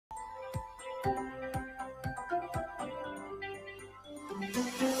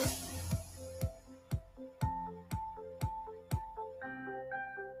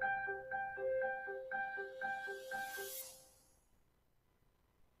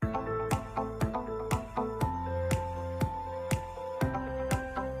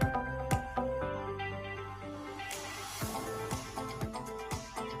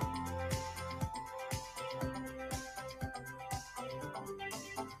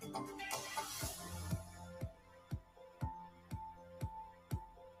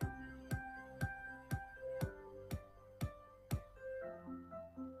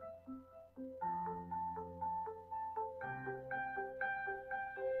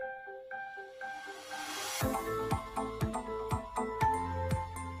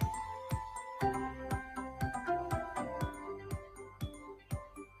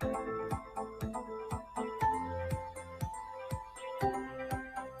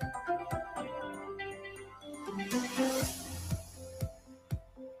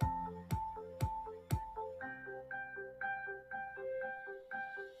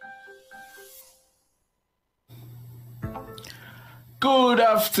Good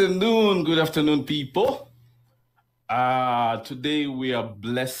afternoon, people. Today we are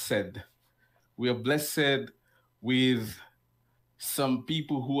blessed. We are blessed with some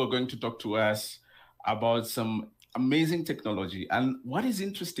people who are going to talk to us about some amazing technology. And what is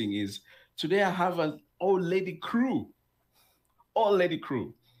interesting is today I have an all-lady crew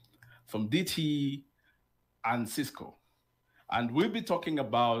from DTE and Cisco. And we'll be talking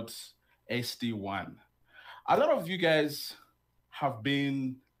about SD-WAN. A lot of you guys have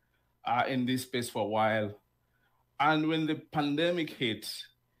been in this space for a while. And when the pandemic hit,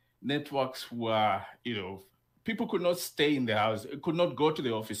 networks were, people could not stay in the house, could not go to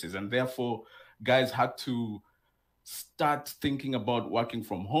the offices. And therefore, guys had to start thinking about working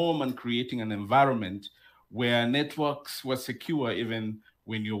from home and creating an environment where networks were secure even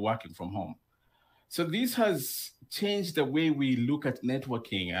when you're working from home. So this has changed the way we look at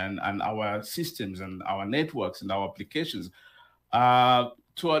networking and our systems and our networks and our applications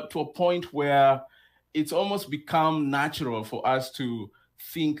to a point where it's almost become natural for us to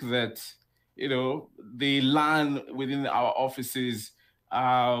think that, the LAN within our offices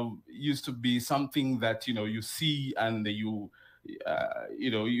used to be something that, you see and you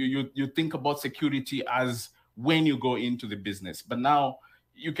think about security as when you go into the business. But now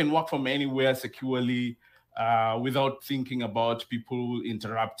you can work from anywhere securely without thinking about people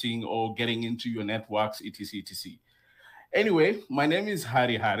interrupting or getting into your networks, etc., etc. Anyway, my name is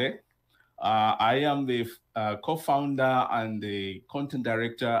Hari Hare. I am the co-founder and the content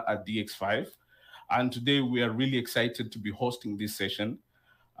director at DX5. And today we are really excited to be hosting this session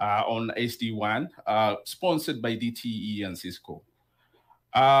on SD-WAN, sponsored by DTE and Cisco.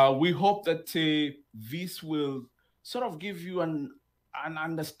 We hope that this will sort of give you an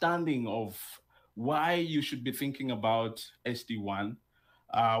understanding of why you should be thinking about SD-WAN,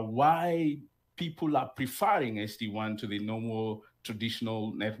 why people are preferring SD-WAN to the normal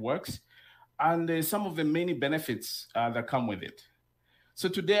traditional networks, and some of the many benefits that come with it. So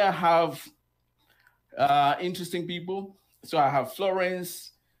today I have interesting people. So I have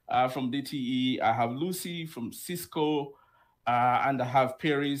Florence from DTE, I have Lucy from Cisco, and I have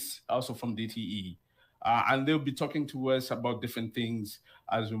Paris also from DTE. And they'll be talking to us about different things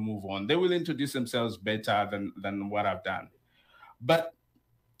as we move on. They will introduce themselves better than what I've done. But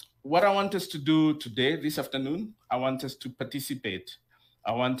what I want us to do today, this afternoon, I want us to participate.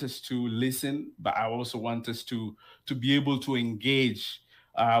 I want us to listen, but I also want us to be able to engage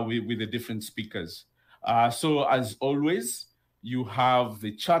with the different speakers. So as always, you have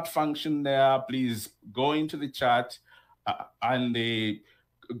the chat function there. Please go into the chat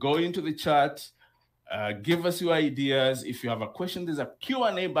give us your ideas. If you have a question, there's a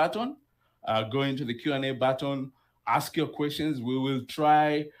Q&A button. Go into the Q&A button, ask your questions. We will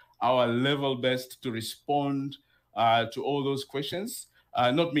try our level best to respond to all those questions.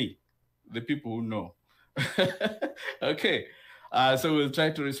 Not me, the people who know. Okay, so we'll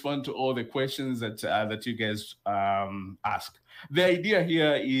try to respond to all the questions that you guys ask. The idea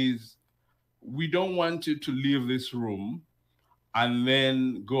here is we don't want you to leave this room and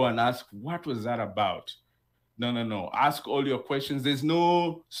then go and ask, what was that about? No. Ask all your questions. There's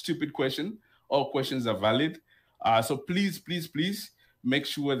no stupid question. All questions are valid. So please make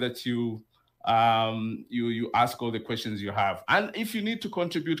sure that you ask all the questions you have. And if you need to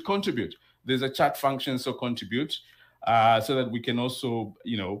contribute. There's a chat function, so contribute, so that we can also,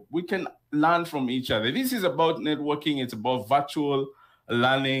 we can learn from each other. This is about networking. It's about virtual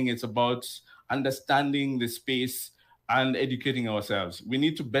learning. It's about understanding the space and educating ourselves. We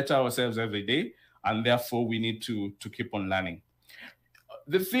need to better ourselves every day, and therefore we need to keep on learning.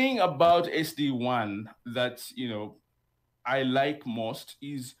 The thing about SD-WAN that, I like most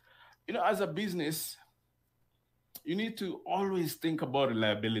is, as a business, you need to always think about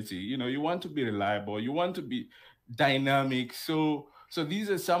reliability. You want to be reliable, you want to be dynamic. So these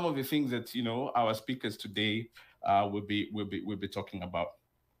are some of the things that, our speakers today will be talking about.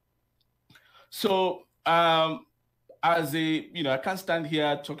 So, I can't stand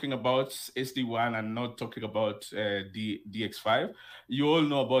here talking about SD-WAN and not talking about DX5. You all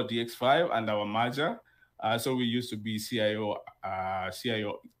know about DX5 and our merger. So we used to be CIO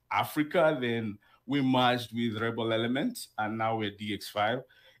Africa, then we merged with Rebel Element, and now we're DX5.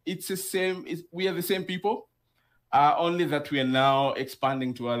 It's the same. We are the same people, only that we are now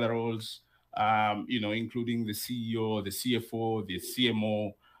expanding to other roles, including the CEO, the CFO, the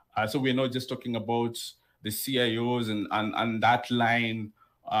CMO. So we're not just talking about the CIOs and that line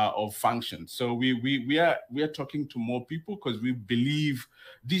of function. So we are talking to more people because we believe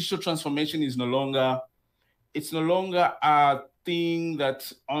digital transformation is no longer a thing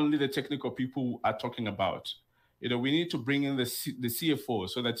that only the technical people are talking about. we need to bring in the CFO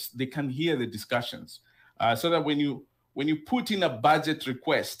so that they can hear the discussions, so that when you put in a budget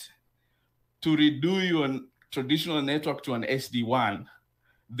request to redo your traditional network to an SD-WAN,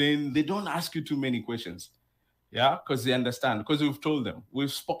 then they don't ask you too many questions. Yeah, because they understand, because we've told them,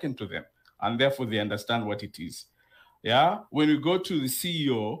 we've spoken to them, and therefore they understand what it is. Yeah, when you go to the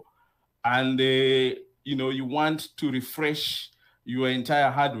CEO and you want to refresh your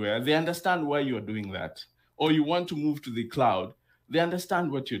entire hardware, they understand why you're doing that. Or you want to move to the cloud, they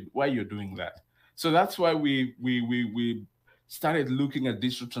understand why you're doing that. So that's why we started looking at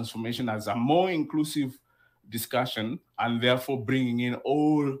digital transformation as a more inclusive discussion, and therefore bringing in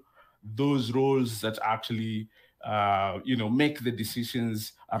all those roles that actually make the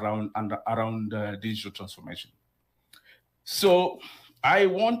decisions around digital transformation. So I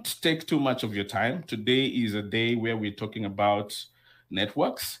won't take too much of your time. Today is a day where we're talking about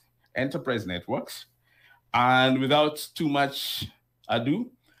networks, enterprise networks. And without too much ado,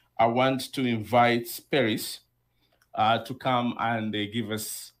 I want to invite Paris to come and give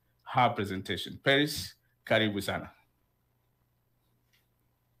us her presentation. Paris, karibu sana.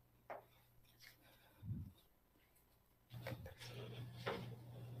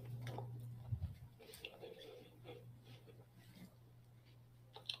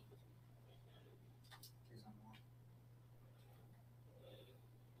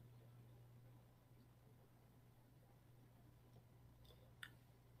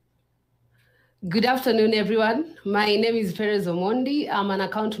 Good afternoon, everyone. My name is Perez Omondi. I'm an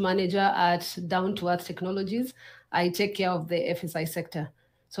account manager at Down to Earth Technologies. I take care of the FSI sector.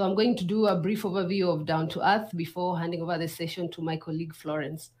 So I'm going to do a brief overview of Down to Earth before handing over the session to my colleague,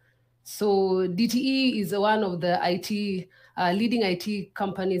 Florence. So DTE is one of the leading IT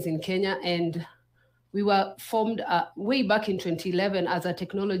companies in Kenya, and we were formed way back in 2011 as a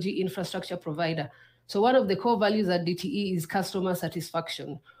technology infrastructure provider. So one of the core values at DTE is customer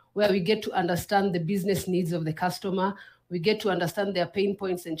satisfaction, where we get to understand the business needs of the customer, we get to understand their pain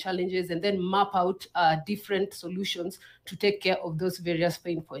points and challenges, and then map out different solutions to take care of those various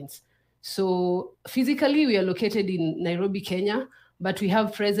pain points. So physically, we are located in Nairobi, Kenya, but we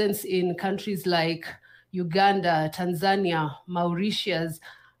have presence in countries like Uganda, Tanzania, Mauritius,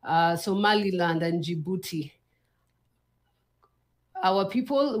 Somaliland, and Djibouti. Our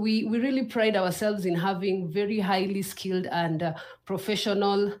people, we really pride ourselves in having very highly skilled and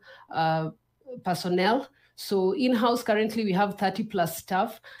professional personnel. So in-house currently we have 30 plus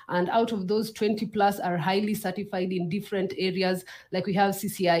staff, and out of those 20 plus are highly certified in different areas. Like we have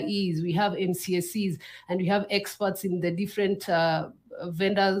CCIEs, we have MCSEs, and we have experts in the different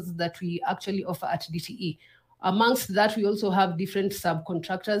vendors that we actually offer at DTE. Amongst that, we also have different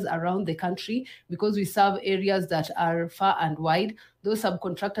subcontractors around the country because we serve areas that are far and wide. Those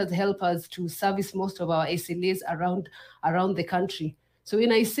subcontractors help us to service most of our SLAs around the country. So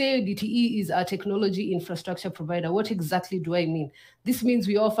when I say DTE is a technology infrastructure provider, what exactly do I mean? This means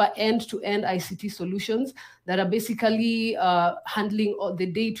we offer end-to-end ICT solutions that are basically handling all the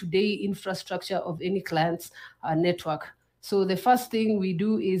day-to-day infrastructure of any client's network. So the first thing we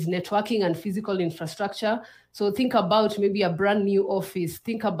do is networking and physical infrastructure. So think about maybe a brand new office.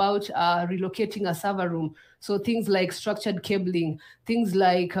 Think about relocating a server room. So things like structured cabling, things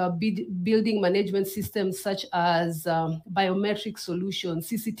like building management systems such as biometric solutions,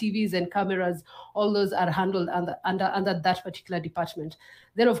 CCTVs and cameras, all those are handled under that particular department.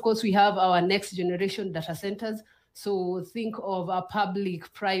 Then of course we have our next generation data centers. So think of a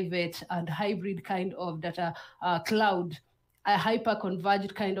public, private, and hybrid kind of data cloud, a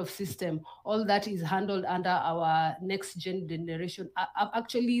hyper-converged kind of system. All that is handled under our next generation,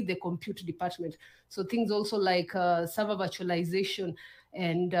 actually the compute department. So things also like server virtualization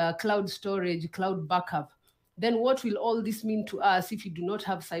and cloud storage, cloud backup. Then what will all this mean to us if you do not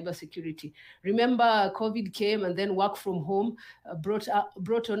have cybersecurity? Remember, COVID came and then work from home brought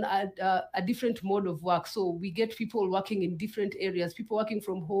on a different mode of work. So we get people working in different areas, people working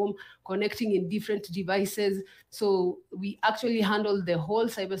from home, connecting in different devices. So we actually handle the whole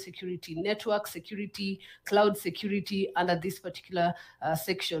cybersecurity, network security, cloud security under this particular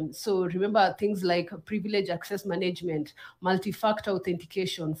section. So remember things like privilege access management, multi-factor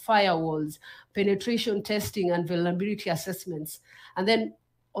authentication, firewalls, penetration testing, and vulnerability assessments. And then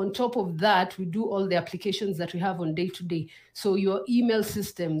on top of that, we do all the applications that we have on day-to-day. So your email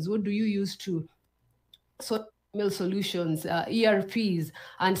systems, what do you use to sort email solutions, ERPs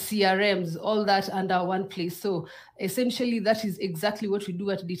and CRMs, all that under one place. So essentially that is exactly what we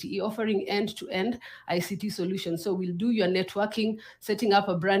do at DTE, offering end-to-end ICT solutions. So we'll do your networking, setting up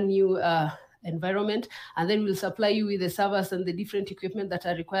a brand new environment, and then we'll supply you with the servers and the different equipment that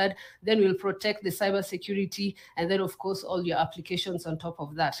are required. Then we'll protect the cyber security, and then of course all your applications on top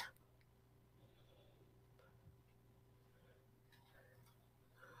of that.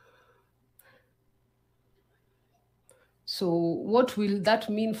 So what will that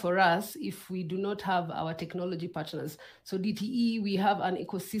mean for us if we do not have our technology partners? So DTE, we have an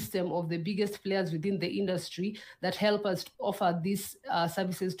ecosystem of the biggest players within the industry that help us offer these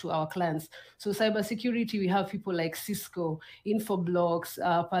services to our clients. So cybersecurity, we have people like Cisco, Infoblox,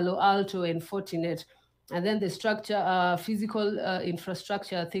 Palo Alto, and Fortinet. And then the structure, physical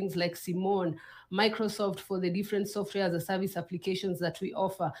infrastructure, things like Simon, Microsoft for the different software as a service applications that we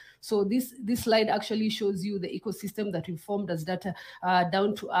offer. So this slide actually shows you the ecosystem that we formed as data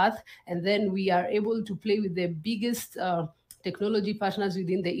down to earth. And then we are able to play with the biggest technology partners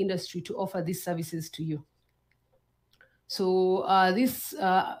within the industry to offer these services to you. So this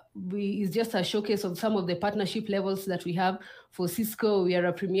is just a showcase of some of the partnership levels that we have. For Cisco, we are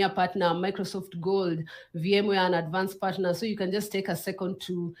a premier partner, Microsoft Gold, VMware, an advanced partner. So you can just take a second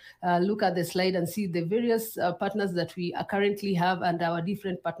to look at the slide and see the various partners that we currently have and our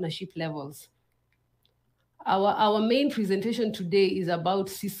different partnership levels. Our main presentation today is about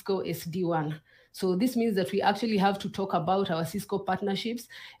Cisco SD-WAN. So this means that we actually have to talk about our Cisco partnerships.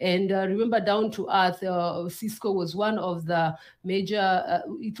 And remember, down to earth, Cisco was one of the major,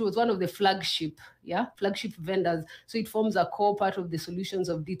 it was one of the flagship vendors. So it forms a core part of the solutions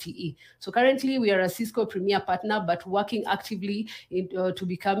of DTE. So currently we are a Cisco premier partner, but working actively to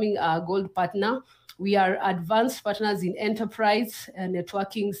becoming a gold partner. We are advanced partners in enterprise,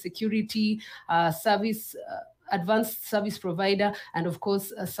 networking, security, service, advanced service provider, and of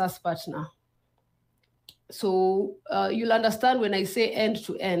course, a SaaS partner. So you'll understand when I say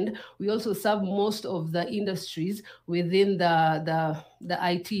end-to-end, we also serve most of the industries within the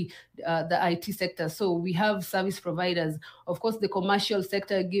IT sector. So we have service providers. Of course, the commercial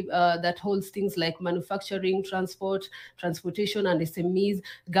sector that holds things like manufacturing, transportation and SMEs,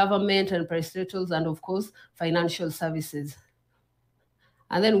 government and parastatals, and of course, financial services.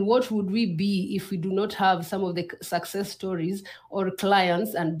 And then what would we be if we do not have some of the success stories or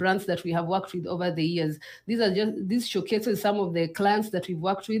clients and brands that we have worked with over the years? This showcases some of the clients that we've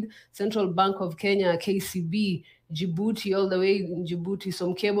worked with: Central Bank of Kenya, KCB, Djibouti, all the way in Djibouti,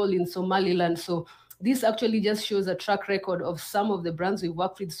 some cable in Somaliland. So this actually just shows a track record of some of the brands we've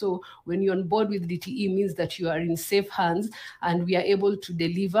worked with. So when you're on board with DTE, means that you are in safe hands and we are able to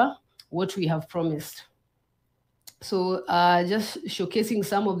deliver what we have promised. So just showcasing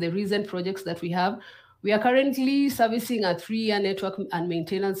some of the recent projects that we have. We are currently servicing a 3-year network and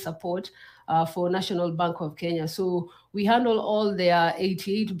maintenance support for National Bank of Kenya. So we handle all their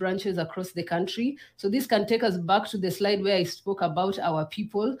 88 branches across the country. So this can take us back to the slide where I spoke about our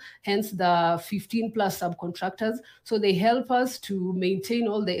people, hence the 15 plus subcontractors. So they help us to maintain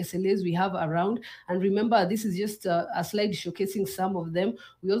all the SLAs we have around. And remember, this is just a slide showcasing some of them.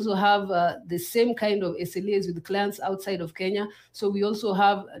 We also have the same kind of SLAs with clients outside of Kenya. So we also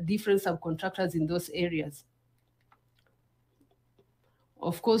have different subcontractors in those areas.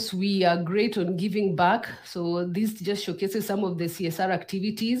 Of course, we are great on giving back. So this just showcases some of the CSR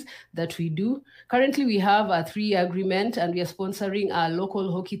activities that we do. Currently, we have a 3-year agreement and we are sponsoring a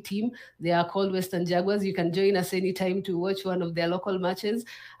local hockey team. They are called Western Jaguars. You can join us anytime to watch one of their local matches.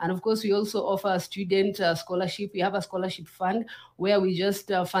 And of course, we also offer a student scholarship. We have a scholarship fund where we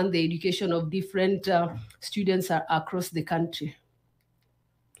just fund the education of different students across the country.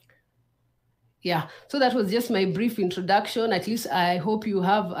 Yeah, so that was just my brief introduction. At least I hope you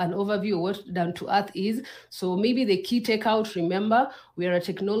have an overview of what Down to Earth is. So maybe the key takeout, remember, we are a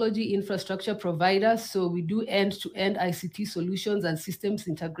technology infrastructure provider. So we do end-to-end ICT solutions and systems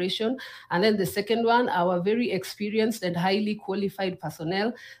integration. And then the second one, our very experienced and highly qualified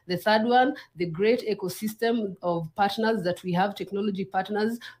personnel. The third one, the great ecosystem of partners that we have, technology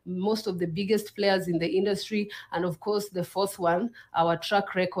partners, most of the biggest players in the industry. And of course, the fourth one, our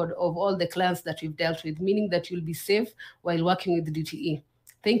track record of all the clients that we've dealt with, meaning that you'll be safe while working with DTE.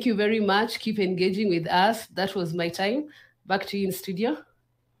 Thank you very much. Keep engaging with us. That was my time. Back to you in studio.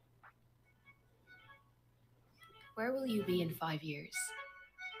 Where will you be in 5 years?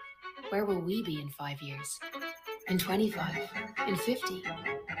 Where will we be in 5 years? In 25? In 50?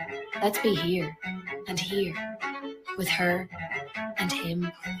 Let's be here and here with her and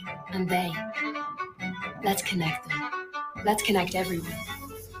him and they. Let's connect them. Let's connect everyone.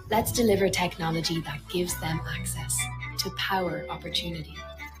 Let's deliver technology that gives them access to power opportunity.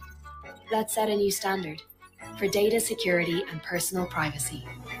 Let's set a new standard for data security and personal privacy.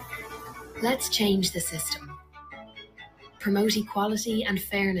 Let's change the system. promote equality and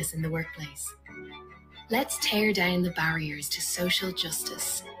fairness in the workplace. Let's tear down the barriers to social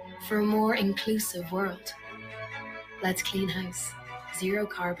justice for a more inclusive world. Let's clean house, zero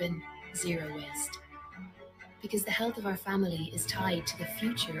carbon, zero waste. Because the health of our family is tied to the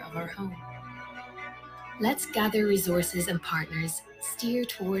future of our home. Let's gather resources and partners, steer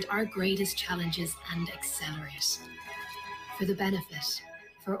toward our greatest challenges and accelerate. For the benefit,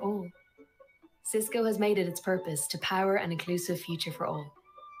 for all. Cisco has made it its purpose to power an inclusive future for all.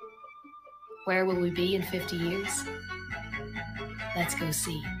 Where will we be in 50 years? Let's go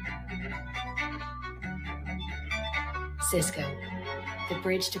see. Cisco, the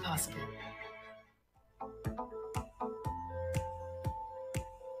bridge to possible.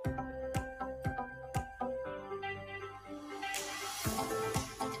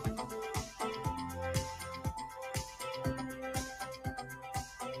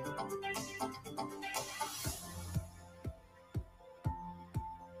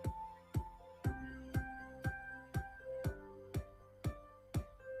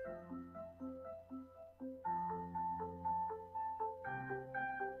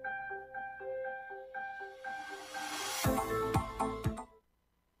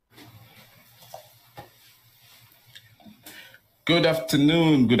 Good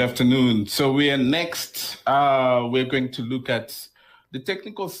afternoon. Good afternoon. So we are next. We're going to look at the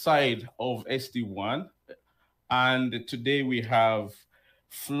technical side of SD-WAN. And today we have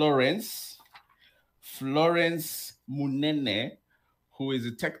Florence Munene, who is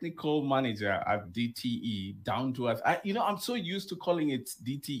a technical manager at DTE, down to earth. I'm so used to calling it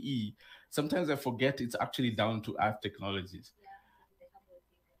DTE. Sometimes I forget it's actually down to earth technologies.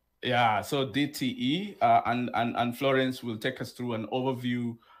 Yeah, so DTE and Florence will take us through an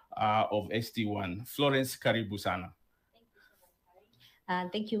overview of SD-WAN. Florence, karibu sana.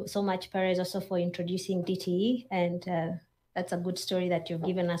 Thank you so much, Perez, also for introducing DTE. And that's a good story that you've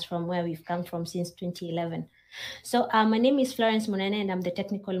given us from where we've come from since 2011. So my name is Florence Munene, and I'm the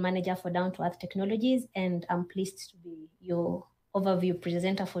technical manager for Down to Earth Technologies. And I'm pleased to be your overview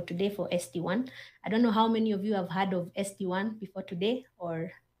presenter for today for SD-WAN. I don't know how many of you have heard of SD-WAN before today,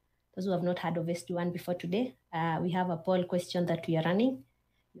 or those who have not heard of SD-WAN before today. We have a poll question that we are running.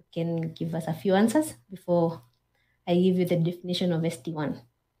 You can give us a few answers before I give you the definition of SD-WAN.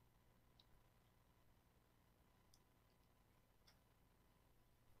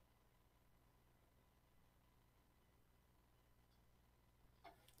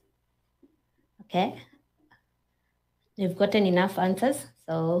 Okay, you've gotten enough answers.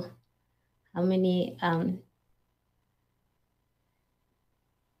 So how many,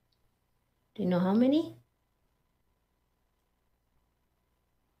 do you know how many?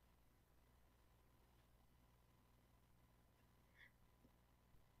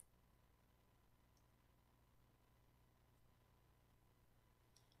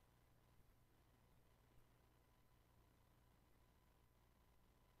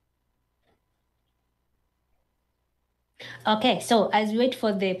 Okay, so as we wait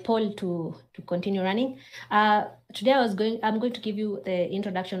for the poll to continue running, today I'm going to give you the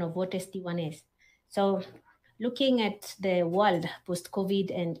introduction of what SD-WAN is. So looking at the world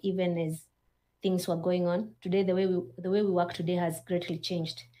post-COVID, and even as things were going on, today the way we work today has greatly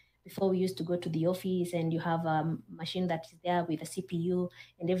changed. Before, we used to go to the office and you have a machine that is there with a CPU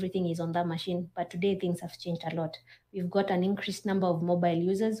and everything is on that machine. But today things have changed a lot. We've got an increased number of mobile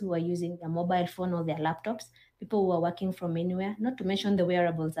users who are using their mobile phone or their laptops, people who are working from anywhere, not to mention the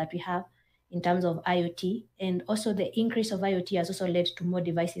wearables that we have in terms of IoT. And also the increase of IoT has also led to more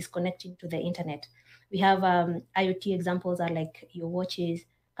devices connecting to the internet. We have IoT examples are like your watches,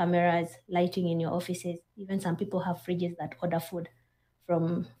 cameras, lighting in your offices. Even some people have fridges that order food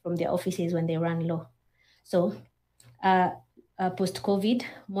from their offices when they run low. So post-COVID,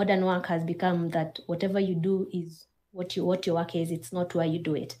 modern work has become that whatever you do is what your work is, it's not where you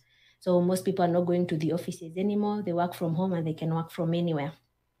do it. So most people are not going to the offices anymore. They work from home and they can work from anywhere.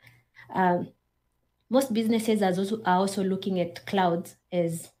 Most businesses are also looking at clouds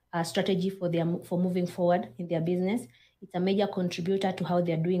as a strategy for moving forward in their business. It's a major contributor to how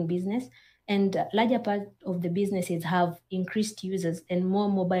they're doing business. And larger part of the businesses have increased users and more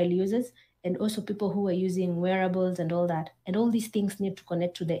mobile users, and also people who are using wearables and all that. And all these things need to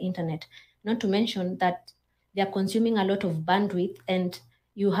connect to the internet. Not to mention that they're consuming a lot of bandwidth, and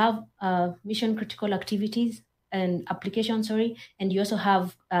you have mission critical activities and applications, and you also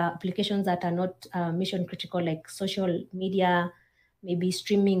have applications that are not mission critical, like social media, maybe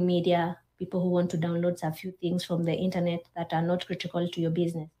streaming media, people who want to download a few things from the internet that are not critical to your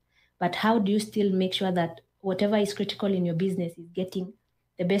business. But how do you still make sure that whatever is critical in your business is getting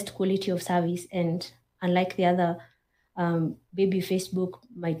the best quality of service? And unlike the other Maybe Facebook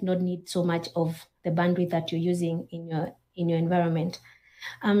might not need so much of the bandwidth that you're using in your environment.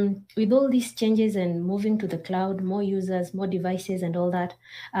 With all these changes and moving to the cloud, more users, more devices and all that,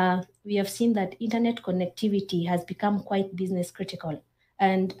 we have seen that internet connectivity has become quite business critical.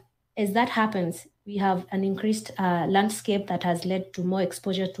 And as that happens, we have an increased landscape that has led to more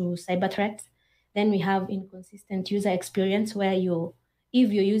exposure to cyber threats. Then we have inconsistent user experience where if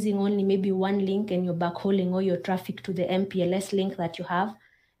you're using only maybe one link and you're backhauling all your traffic to the MPLS link that you have,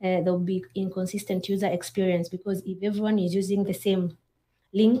 there'll be inconsistent user experience, because if everyone is using the same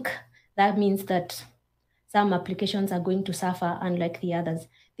link, that means that some applications are going to suffer unlike the others.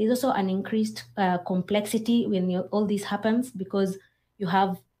 There's also an increased complexity when all this happens, because you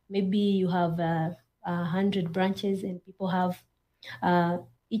have 100 branches and people have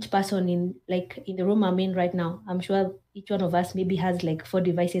each person in the room I'm in right now. I'm sure each one of us maybe has like 4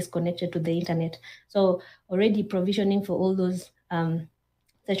 devices connected to the internet. So already provisioning for all those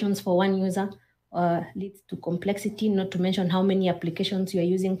sessions for one user leads to complexity, not to mention how many applications you are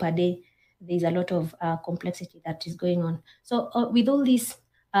using per day. There's a lot of complexity that is going on. So with all this,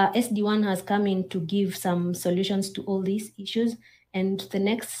 SD-WAN has come in to give some solutions to all these issues. And the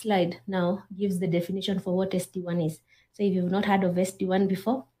next slide now gives the definition for what SD-WAN is. So if you've not heard of SD-WAN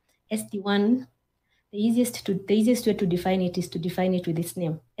before, SD-WAN, the easiest way to define it is to define it with its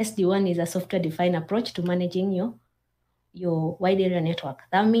name. SD-WAN is a software-defined approach to managing your wide area network.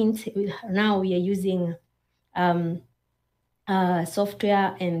 That means now we are using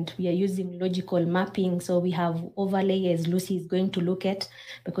software and we are using logical mapping. So we have overlay, as Lucy is going to look at,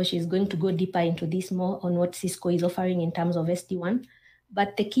 because she's going to go deeper into this more on what Cisco is offering in terms of SD-WAN.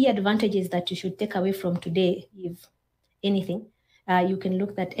 But the key advantages that you should take away from today, if anything, you can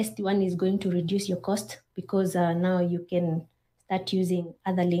look that SD-WAN is going to reduce your cost, because now you can start using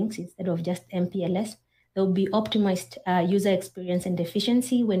other links instead of just MPLS. There will be optimized user experience and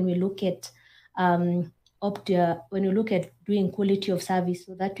efficiency when we look at doing quality of service,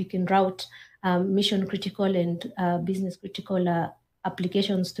 so that we can route mission critical and business critical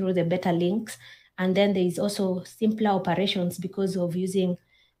applications through the better links. And then there is also simpler operations, because of using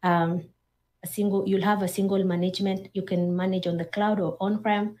you'll have a single management. You can manage on the cloud or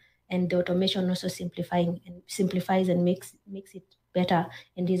on-prem, and the automation also simplifies and makes it better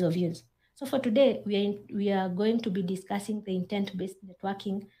and ease of use. So for today, we are going to be discussing the intent-based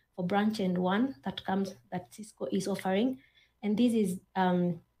networking for branch and WAN that Cisco is offering. And this is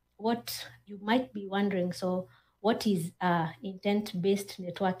what you might be wondering. So what is intent-based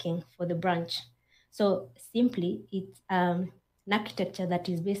networking for the branch? So simply, it's an architecture that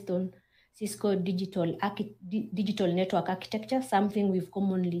is based on Cisco digital network architecture, something we've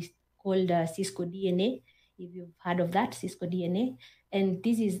commonly called Cisco DNA, if you've heard of that, Cisco DNA. And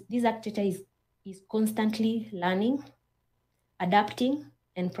this architecture is constantly learning, adapting,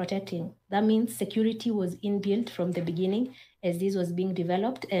 and protecting. That means security was inbuilt from the beginning as this was being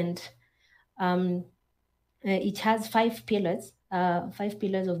developed, and it has 5 pillars. 5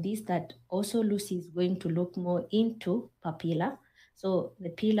 pillars of this that also Lucy is going to look more into per pillar. So the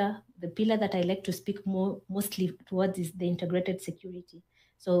pillar that I like to speak mostly towards is the integrated security.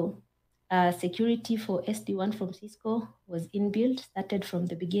 So security for SD-WAN from Cisco was inbuilt, started from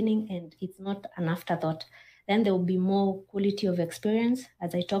the beginning, and it's not an afterthought. Then there will be more quality of experience,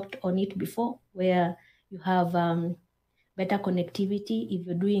 as I talked on it before, where you have better connectivity. If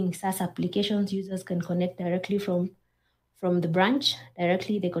you're doing SaaS applications, users can connect directly from the branch.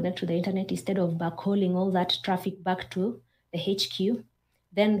 Directly, they connect to the internet instead of backhauling all that traffic back to the HQ.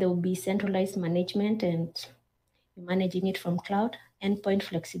 Then there will be centralized management and managing it from cloud, endpoint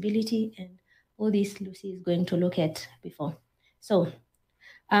flexibility, and all this Lucy is going to look at before. So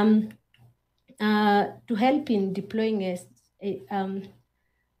to help in deploying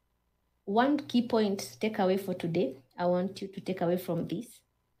one key point takeaway for today, I want you to take away from this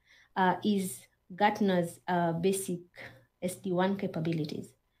is Gartner's basic SD-WAN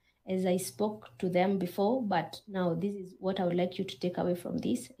capabilities. As I spoke to them before, but now this is what I would like you to take away from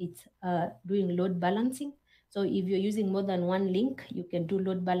this. It's doing load balancing. So if you're using more than one link, you can do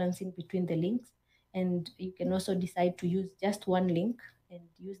load balancing between the links. And you can also decide to use just one link and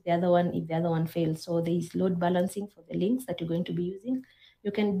use the other one if the other one fails. So there is load balancing for the links that you're going to be using.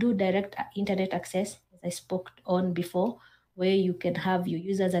 You can do direct internet access, as I spoke on before, where you can have your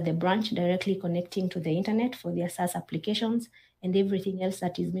users at the branch directly connecting to the internet for their SaaS applications and everything else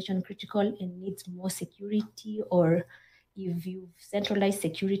that is mission critical and needs more security. Or if you've centralized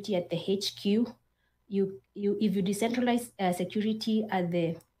security at the HQ, if you decentralize security at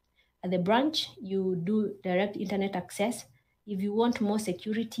the branch, you do direct internet access. If you want more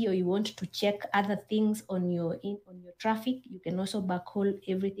security or you want to check other things on your traffic, you can also backhaul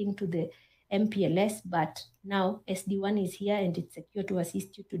everything to the MPLS. But now SD-WAN is here and it's secure to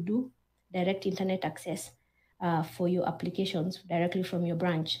assist you to do direct internet access for your applications directly from your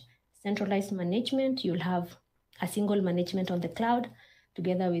branch. Centralized management, you'll have a single management on the cloud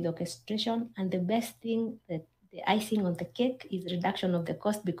together with orchestration. And the best thing, that the icing on the cake, is reduction of the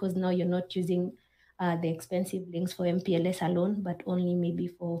cost, because now you're not using the expensive links for MPLS alone, but only maybe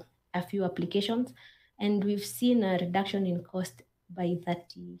for a few applications. And we've seen a reduction in cost by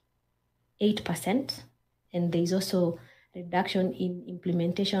 38%. And there's also reduction in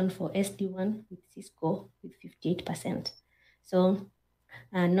implementation for SD-WAN with Cisco with 58%. So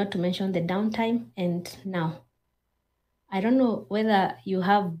not to mention the downtime. And now, I don't know whether you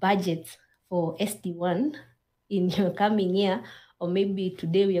have budgets for SD-WAN in your coming year, or maybe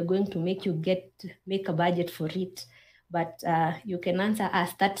today we are going to make you make a budget for it. But you can answer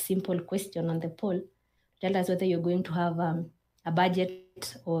us that simple question on the poll. Tell us whether you're going to have a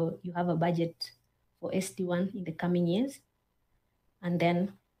budget, or you have a budget for SD-WAN in the coming years. And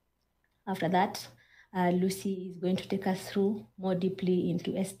then after that, Lucy is going to take us through more deeply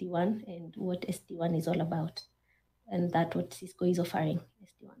into SD-WAN and what SD-WAN is all about, and that's what Cisco is offering,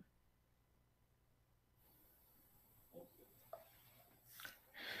 SD-WAN.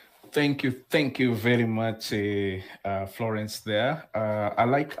 Thank you very much, Florence. There, I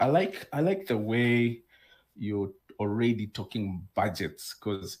like the way you're already talking budgets,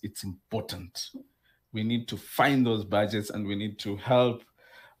 because it's important. We need to find those budgets, and we need to help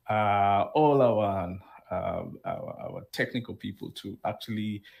all our technical people to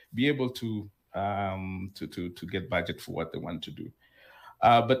actually be able to get budget for what they want to do.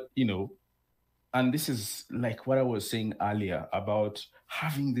 But and this is like what I was saying earlier about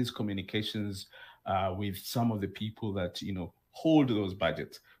having these communications with some of the people that hold those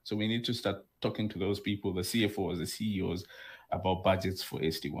budgets. So we need to start talking to those people, the CFOs, the CEOs, about budgets for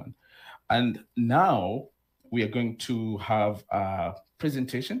SD-WAN. And now we are going to have a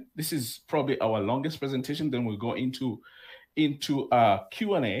presentation. This is probably our longest presentation. Then we'll go into a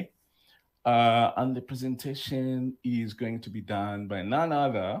Q&A. And the presentation is going to be done by none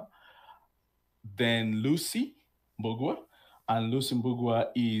other than Lucy Mbugua. And Lucy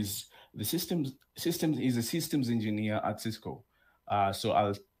Mbugua is a systems engineer at Cisco. So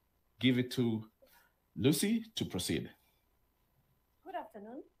I'll give it to Lucy to proceed. Good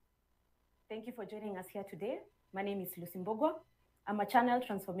afternoon. Thank you for joining us here today. My name is Lucy Mbugua. I'm a channel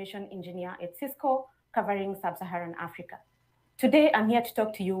transformation engineer at Cisco, covering sub-Saharan Africa. Today, I'm here to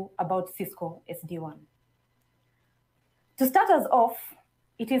talk to you about Cisco SD-WAN. To start us off,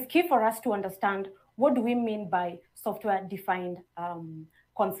 it is key for us to understand what do we mean by software-defined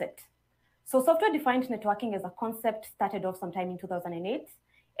concept. So software-defined networking as a concept started off sometime in 2008,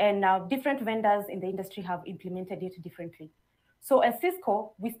 and now different vendors in the industry have implemented it differently. So at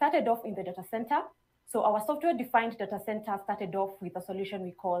Cisco, we started off in the data center. So our software-defined data center started off with a solution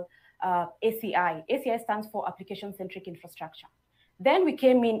we call ACI. ACI stands for Application-Centric Infrastructure. Then we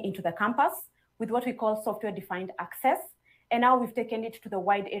came into the campus with what we call software-defined access. And now we've taken it to the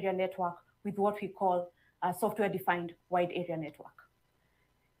wide area network with what we call a software-defined wide area network.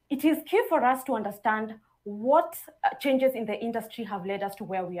 It is key for us to understand what changes in the industry have led us to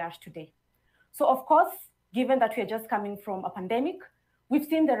where we are today. So of course, given that we are just coming from a pandemic, we've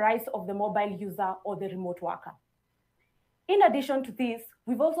seen the rise of the mobile user or the remote worker. In addition to this,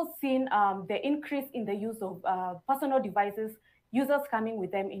 we've also seen the increase in the use of personal devices, users coming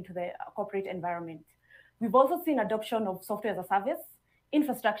with them into the corporate environment. We've also seen adoption of software as a service,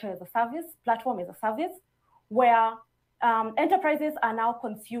 infrastructure as a service, platform as a service, where enterprises are now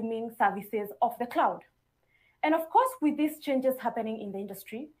consuming services of the cloud. And of course, with these changes happening in the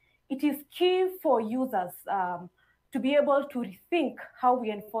industry, it is key for users to be able to rethink how we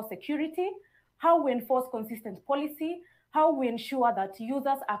enforce security, how we enforce consistent policy, how we ensure that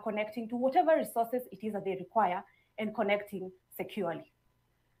users are connecting to whatever resources it is that they require and connecting securely.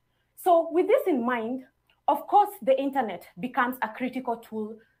 So with this in mind, of course, the internet becomes a critical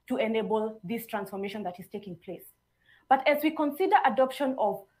tool to enable this transformation that is taking place. But as we consider adoption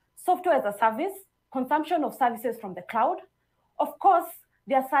of software as a service, consumption of services from the cloud, of course,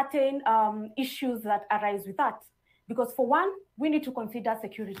 there are certain issues that arise with that. Because for one, we need to consider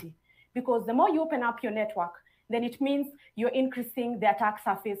security. Because the more you open up your network, then it means you're increasing the attack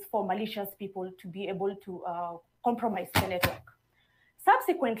surface for malicious people to be able to compromise the network.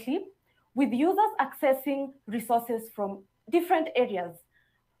 Subsequently, with users accessing resources from different areas,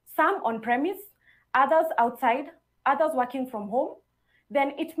 some on-premise, others outside, others working from home,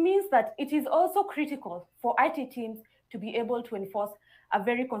 then it means that it is also critical for IT teams to be able to enforce a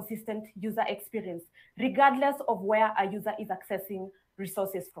very consistent user experience, regardless of where a user is accessing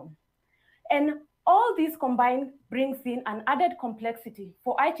resources from. And all these combined brings in an added complexity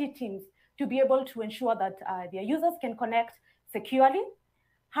for IT teams to be able to ensure that their users can connect securely,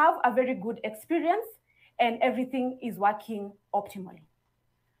 have a very good experience, and everything is working optimally.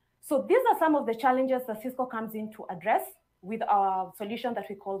 So these are some of the challenges that Cisco comes in to address with our solution that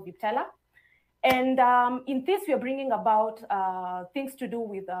we call Viptela. And in this, we are bringing about things to do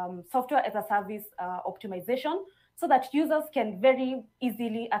with software as a service optimization, so that users can very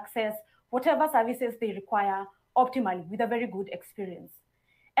easily access whatever services they require optimally with a very good experience.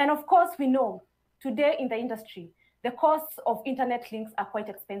 And of course, we know today in the industry, the costs of internet links are quite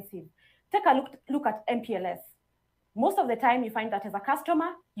expensive. Take a look at MPLS. Most of the time, you find that as a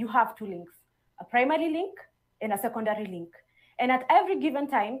customer, you have two links, a primary link and a secondary link. And at every given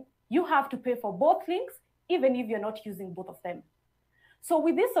time, you have to pay for both links, even if you're not using both of them. So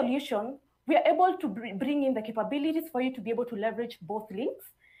with this solution, we are able to bring in the capabilities for you to be able to leverage both links,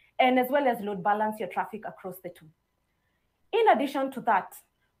 and as well as load balance your traffic across the two. In addition to that,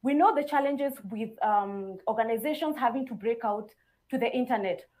 we know the challenges with organizations having to break out to the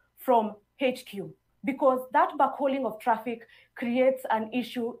internet from HQ, because that backhauling of traffic creates an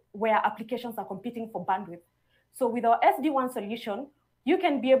issue where applications are competing for bandwidth. So with our SD-WAN solution, you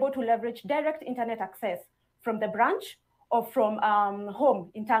can be able to leverage direct internet access from the branch or from home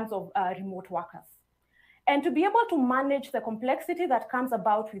in terms of remote workers. And to be able to manage the complexity that comes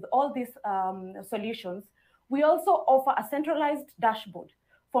about with all these solutions, we also offer a centralized dashboard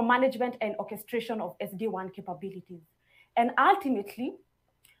for management and orchestration of SD-WAN capabilities. And ultimately,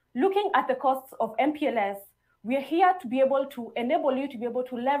 looking at the costs of MPLS, we are here to be able to enable you to be able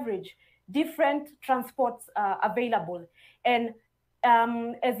to leverage different transports available. And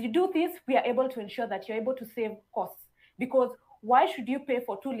as you do this, we are able to ensure that you're able to save costs, because why should you pay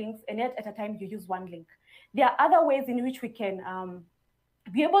for two links and yet at a time you use one link? There are other ways in which we can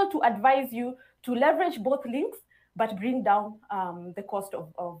be able to advise you to leverage both links, but bring down the cost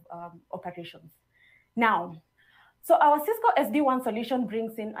of operations. Now, so our Cisco SD-WAN solution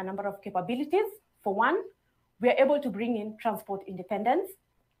brings in a number of capabilities. For one, we are able to bring in transport independence.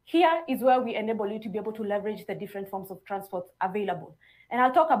 Here is where we enable you to be able to leverage the different forms of transport available. And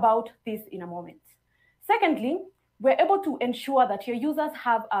I'll talk about this in a moment. Secondly, we're able to ensure that your users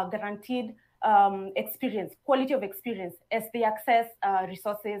have a guaranteed experience, quality of experience, as they access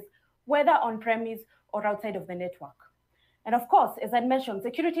resources, whether on-premise or outside of the network. And of course, as I mentioned,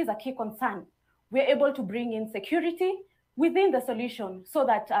 security is a key concern. We're able to bring in security within the solution so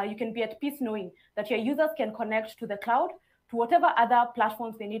that you can be at peace knowing that your users can connect to the cloud, to whatever other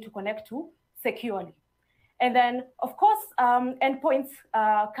platforms they need to connect to securely. And then, of course, endpoints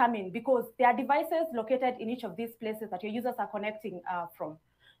come in, because there are devices located in each of these places that your users are connecting from.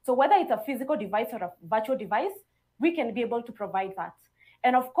 So whether it's a physical device or a virtual device, we can be able to provide that.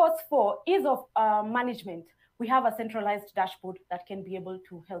 And of course, for ease of management, we have a centralized dashboard that can be able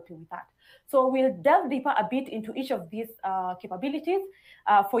to help you with that. So we'll delve deeper a bit into each of these capabilities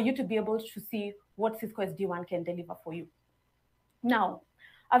for you to be able to see what Cisco SD-WAN can deliver for you. Now,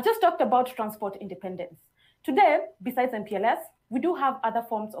 I've just talked about transport independence. Today, besides MPLS, we do have other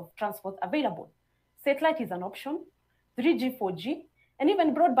forms of transport available. Satellite is an option, 3G, 4G, and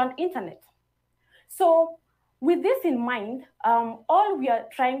even broadband internet. So with this in mind, all we are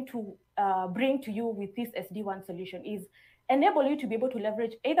trying to bring to you with this SD-WAN solution is enable you to be able to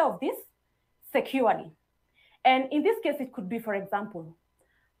leverage either of these securely. And in this case, it could be, for example,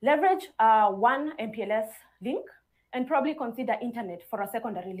 leverage one MPLS link and probably consider internet for a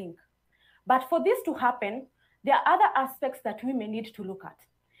secondary link. But for this to happen, there are other aspects that we may need to look at.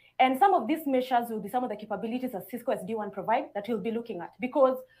 And some of these measures will be some of the capabilities that Cisco SD-WAN provide that we'll be looking at.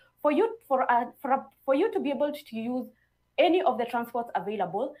 Because for you to be able to use any of the transports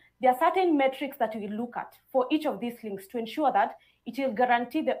available, there are certain metrics that we look at for each of these links to ensure that it will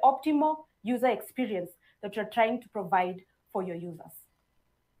guarantee the optimal user experience that you're trying to provide for your users.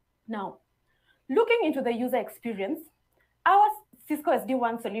 Now, looking into the user experience, our Cisco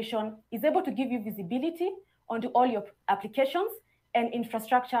SD-WAN solution is able to give you visibility onto all your applications and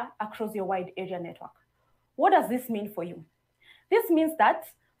infrastructure across your wide area network. What does this mean for you? This means that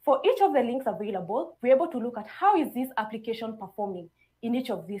for each of the links available, we're able to look at how is this application performing in each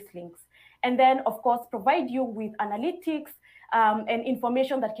of these links. And then, of course, provide you with analytics and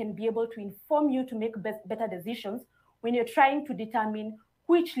information that can be able to inform you to make better decisions when you're trying to determine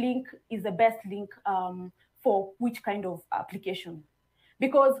which link is the best link for which kind of application.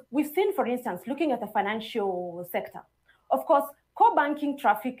 Because we've seen, for instance, looking at the financial sector, of course, core banking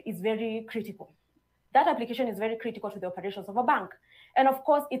traffic is very critical. that application is very critical to the operations of a bank. And of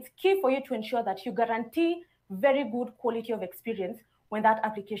course, it's key for you to ensure that you guarantee very good quality of experience when that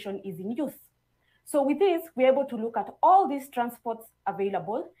application is in use. So with this, we're able to look at all these transports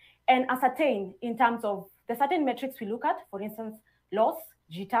available and ascertain in terms of the certain metrics we look at, for instance, loss,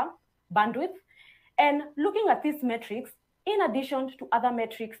 jitter, bandwidth. And looking at these metrics, in addition to other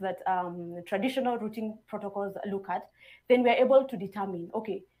metrics that traditional routing protocols look at, then we're able to determine,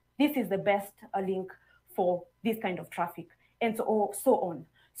 okay, this is the best link for this kind of traffic, and so on.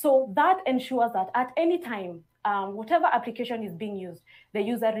 So that ensures that at any time, whatever application is being used, the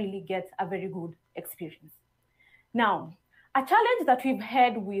user really gets a very good experience. Now, a challenge that we've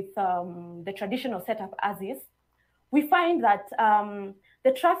had with the traditional setup as is, we find that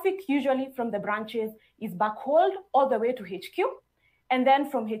the traffic usually from the branches is backhauled all the way to HQ, and then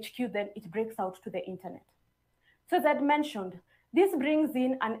from HQ, then it breaks out to the internet. So as I'd mentioned, this brings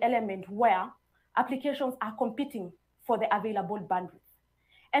in an element where applications are competing for the available bandwidth.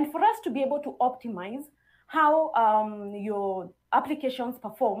 And for us to be able to optimize how your applications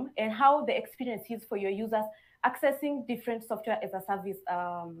perform and how the experience is for your users accessing different software as a service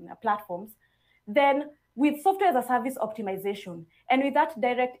platforms, then with software as a service optimization and with that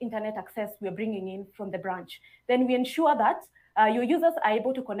direct internet access we're bringing in from the branch, then we ensure that your users are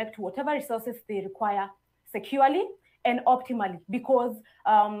able to connect to whatever resources they require securely and optimally, because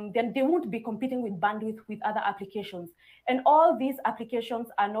then they won't be competing with bandwidth with other applications. And all these applications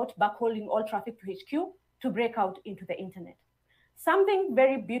are not backhauling all traffic to HQ to break out into the internet. Something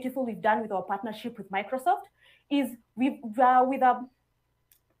very beautiful we've done with our partnership with Microsoft is with a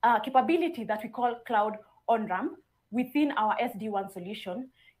capability that we call cloud on-ramp within our SD-WAN solution,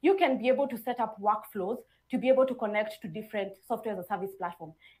 you can be able to set up workflows to be able to connect to different software as a service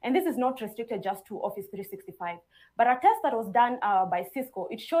platform. And this is not restricted just to Office 365. But a test that was done by Cisco,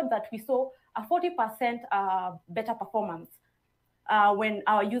 it showed that we saw a 40% better performance when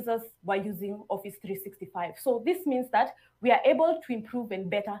our users were using Office 365. So this means that we are able to improve and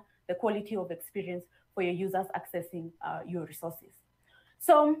better the quality of experience for your users accessing your resources.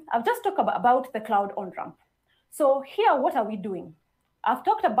 So I've just talked about the cloud on-ramp. So here, what are we doing? I've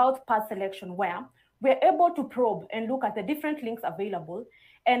talked about path selection, where we're able to probe and look at the different links available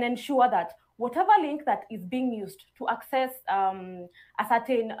and ensure that whatever link that is being used to access a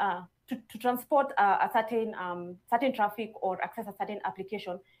certain, to transport a certain traffic or access a certain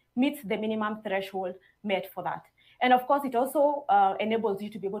application meets the minimum threshold met for that. And of course, it also enables you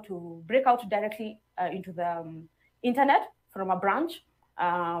to be able to break out directly into the internet from a branch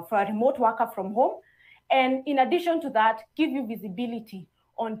for a remote worker from home. And in addition to that, give you visibility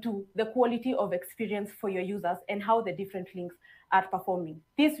onto the quality of experience for your users and how the different links are performing.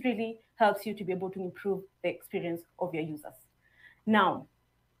 This really helps you to be able to improve the experience of your users. Now,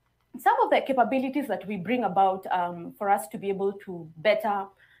 some of the capabilities that we bring about for us to be able to better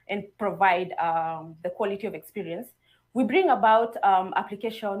and provide the quality of experience, we bring about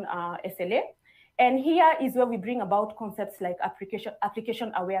application SLA. And here is where we bring about concepts like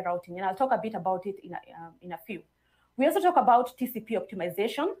application-aware routing. And I'll talk a bit about it in a few. We also talk about TCP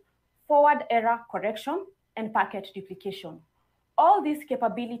optimization, forward error correction, and packet duplication. All these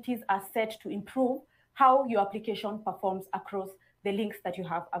capabilities are set to improve how your application performs across the links that you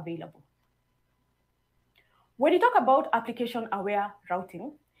have available. When you talk about application-aware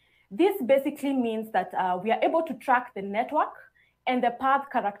routing, this basically means that we are able to track the network and the path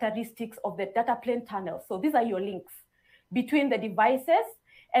characteristics of the data plane tunnel. So these are your links between the devices,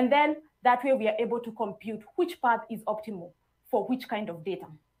 and then that way we are able to compute which path is optimal for which kind of data.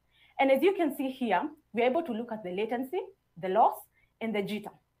 And as you can see here, we're able to look at the latency, the loss, and the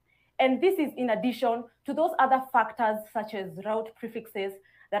jitter. And this is in addition to those other factors such as route prefixes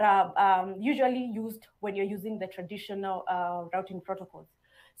that are usually used when you're using the traditional routing protocols.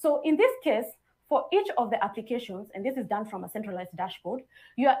 So in this case, for each of the applications, and this is done from a centralized dashboard,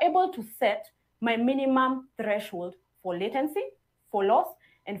 you are able to set my minimum threshold for latency, for loss,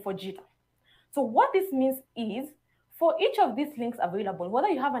 and for jitter. So what this means is, for each of these links available, whether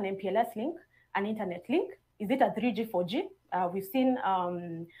you have an MPLS link, an internet link, is it a 3G, 4G? We've seen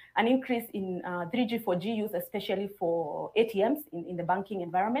an increase in 3G, 4G use, especially for ATMs in the banking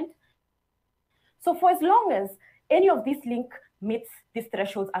environment. So for as long as any of these links meets these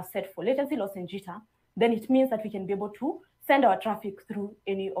thresholds are set for latency, loss, and jitter, then it means that we can be able to send our traffic through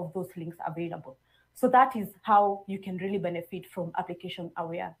any of those links available. So that is how you can really benefit from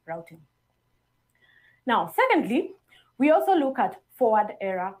application-aware routing. Now, secondly, we also look at forward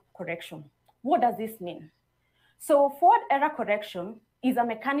error correction. What does this mean? So forward error correction is a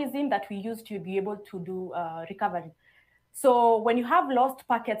mechanism that we use to be able to do recovery. So when you have lost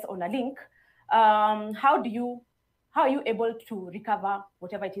packets on a link, how are you able to recover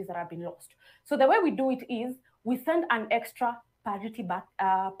whatever it is that have been lost? So the way we do it is we send an extra parity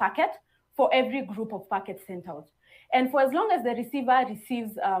packet for every group of packets sent out. And for as long as the receiver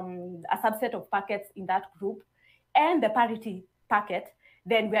receives a subset of packets in that group and the parity packet,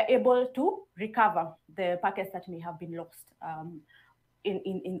 then we are able to recover the packets that may have been lost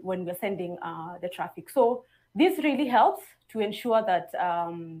when we're sending the traffic. So this really helps to ensure that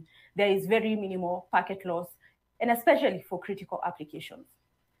there is very minimal packet loss, and especially for critical applications.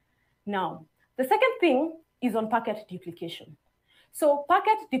 Now, the second thing is on packet duplication. So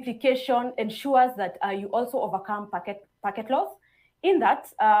packet duplication ensures that you also overcome packet loss in that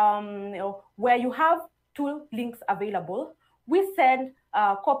where you have 2 links available, we send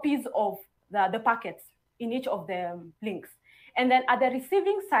copies of the packets in each of the links. And then at the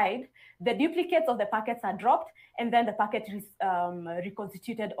receiving side, the duplicates of the packets are dropped, and then the packet is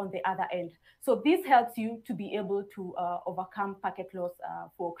reconstituted on the other end. So this helps you to be able to overcome packet loss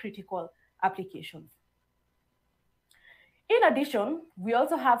for critical applications. In addition, we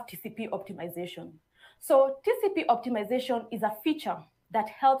also have TCP optimization. So TCP optimization is a feature that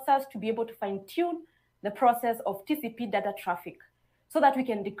helps us to be able to fine-tune the process of TCP data traffic so that we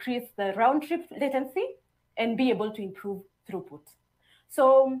can decrease the round-trip latency and be able to improve throughput.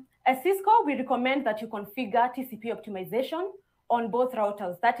 So at Cisco, we recommend that you configure TCP optimization on both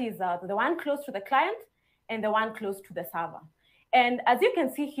routers. That is the one close to the client and the one close to the server. And as you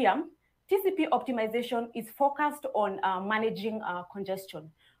can see here, TCP optimization is focused on managing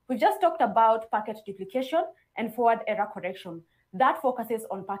congestion. We've just talked about packet duplication and forward error correction. That focuses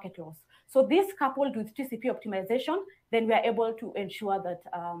on packet loss. So this coupled with TCP optimization, then we are able to ensure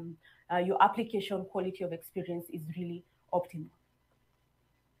that your application quality of experience is really optimal.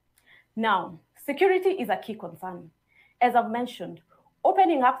 Now, security is a key concern. As I've mentioned,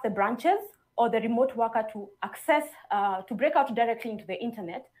 opening up the branches or the remote worker to access, to break out directly into the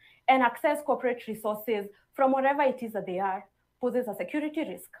internet and access corporate resources from wherever it is that they are poses a security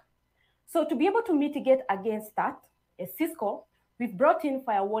risk. So to be able to mitigate against that, as Cisco, we've brought in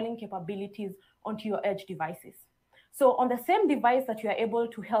firewalling capabilities onto your edge devices. So on the same device that you are able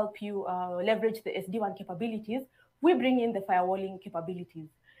to help you leverage the SD-WAN capabilities, we bring in the firewalling capabilities.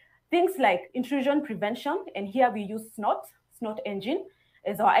 Things like intrusion prevention, and here we use Snot engine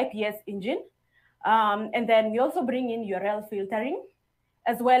as our IPS engine. And then we also bring in URL filtering,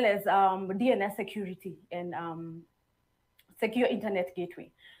 as well as DNS security and secure internet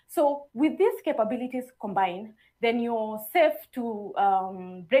gateway. So with these capabilities combined, then you're safe to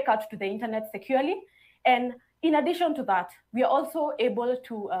break out to the internet securely. And in addition to that, we are also able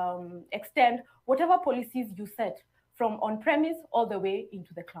to extend whatever policies you set from on-premise all the way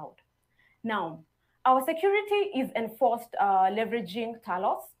into the cloud. Now, our security is enforced leveraging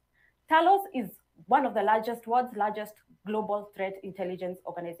Talos. Talos is one of the world's largest global threat intelligence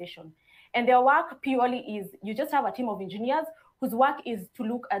organization. And their work purely is, you just have a team of engineers whose work is to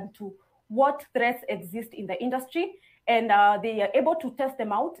look into what threats exist in the industry, and they are able to test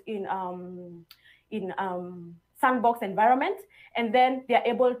them out in sandbox environment, and then they are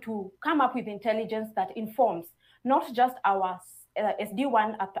able to come up with intelligence that informs not just our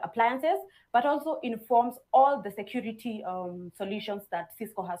SD-WAN appliances, but also informs all the security solutions that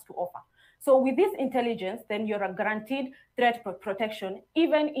Cisco has to offer. So with this intelligence, then you're guaranteed threat protection,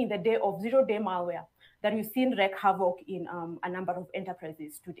 even in the day of zero-day malware that we've seen wreak havoc in a number of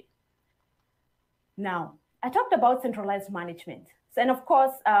enterprises today. Now, I talked about centralized management. So, and of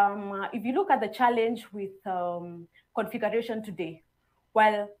course, if you look at the challenge with configuration today,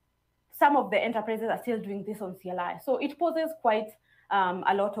 well, some of the enterprises are still doing this on CLI. So it poses quite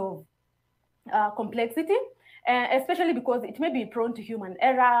a lot of complexity, especially because it may be prone to human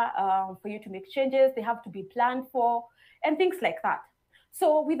error. For you to make changes, they have to be planned for, and things like that.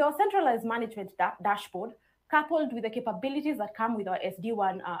 So with our centralized management dashboard, coupled with the capabilities that come with our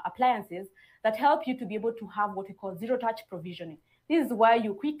SD-WAN appliances that help you to be able to have what we call zero-touch provisioning. This is where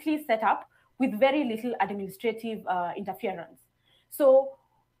you quickly set up with very little administrative interference. So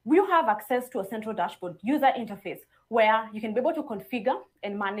we have access to a central dashboard user interface where you can be able to configure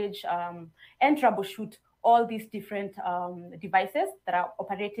and manage and troubleshoot all these different devices that are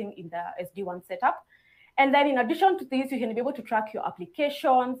operating in the SD-WAN setup. And then in addition to this, you can be able to track your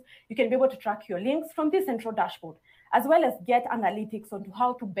applications, you can be able to track your links from this central dashboard, as well as get analytics on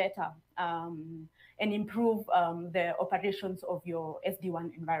how to better and improve the operations of your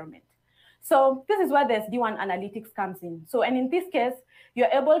SD-WAN environment. So this is where the SD-WAN analytics comes in. So, and in this case, you're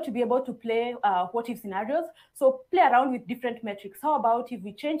able to play what-if scenarios. So play around with different metrics. How about if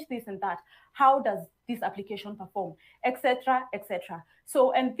we change this and that? How does this application perform, etc., etc.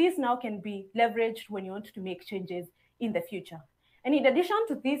 So, and this now can be leveraged when you want to make changes in the future. And in addition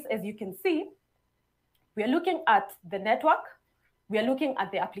to this, as you can see, we are looking at the network, we are looking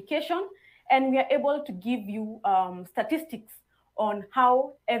at the application, and we are able to give you statistics on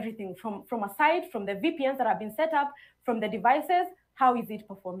how everything from aside from the VPNs that have been set up, from the devices, how is it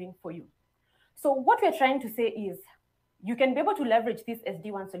performing for you? So what we're trying to say is you can be able to leverage this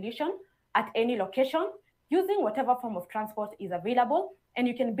SD-WAN solution at any location using whatever form of transport is available, and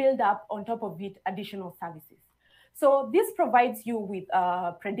you can build up on top of it additional services. So this provides you with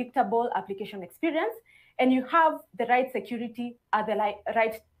a predictable application experience, and you have the right security at the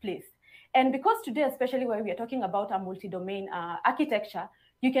right place. And because today, especially where we are talking about a multi-domain architecture,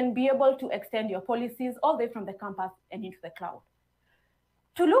 you can be able to extend your policies all the way from the campus and into the cloud.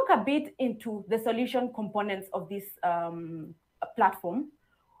 To look a bit into the solution components of this platform,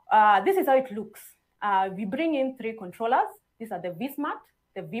 this is how it looks. We bring in 3 controllers. These are the vSmart,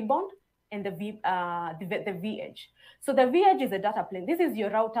 the vBond, and the V-Edge. So the V-Edge is a data plane. This is your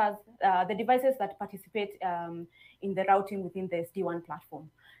routers, the devices that participate in the routing within the SD-WAN platform.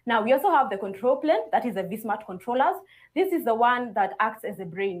 Now, we also have the control plane, that is the vSmart controllers. This is the one that acts as a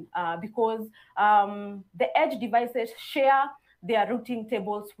brain because the edge devices share their routing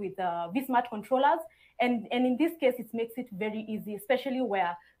tables with vSmart controllers. And in this case, it makes it very easy, especially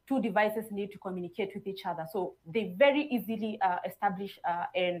where 2 devices need to communicate with each other. So they very easily establish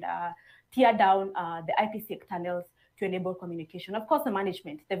and tear down the IPsec tunnels to enable communication. Of course, the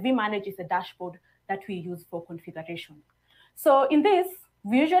management. The vManage is a dashboard that we use for configuration. So in this,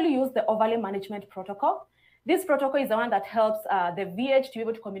 we usually use the overlay management protocol. This protocol is the one that helps the V-Edge to be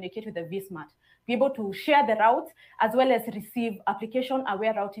able to communicate with the vSmart, be able to share the routes, as well as receive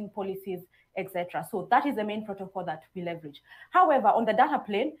application-aware routing policies, etc. So that is the main protocol that we leverage. However, on the data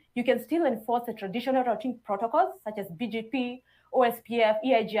plane, you can still enforce the traditional routing protocols, such as BGP, OSPF,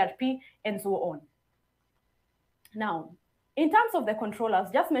 EIGRP, and so on. Now, in terms of the controllers,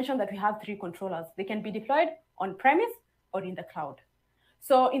 just mentioned that we have 3 controllers. They can be deployed on-premise or in the cloud.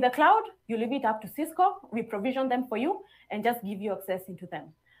 So in the cloud, you leave it up to Cisco. We provision them for you and just give you access into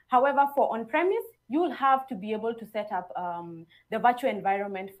them. However, for on-premise, you will have to be able to set up the virtual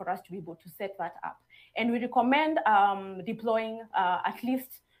environment for us to be able to set that up. And we recommend deploying at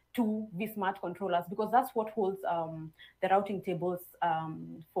least 2 vSmart controllers, because that's what holds the routing tables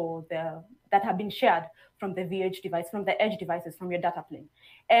that have been shared from the V-Edge device, from the edge devices, from your data plane.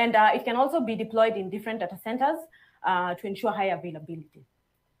 And it can also be deployed in different data centers to ensure high availability.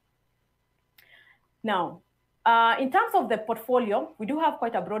 Now, in terms of the portfolio, we do have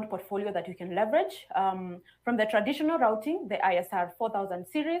quite a broad portfolio that you can leverage from the traditional routing, the ISR 4000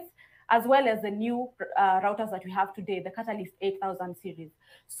 series, as well as the new routers that we have today, the Catalyst 8000 series.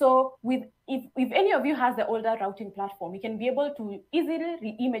 So if any of you has the older routing platform, you can be able to easily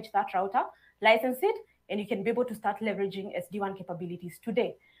re-image that router, license it, and you can be able to start leveraging SD-WAN capabilities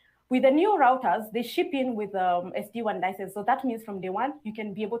today. With the new routers, they ship in with SD-WAN license. So that means from day one, you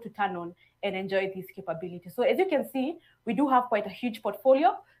can be able to turn on and enjoy these capabilities. So as you can see, we do have quite a huge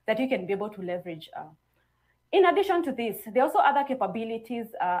portfolio that you can be able to leverage. In addition to this, there are also other capabilities,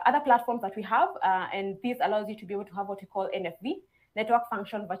 other platforms that we have, and this allows you to be able to have what we call NFV, Network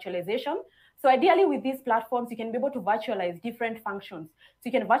Function Virtualization. So ideally with these platforms, you can be able to virtualize different functions. So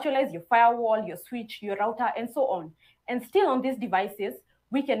you can virtualize your firewall, your switch, your router, and so on. And still on these devices,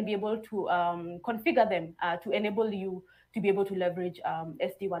 we can be able to configure them to enable you to be able to leverage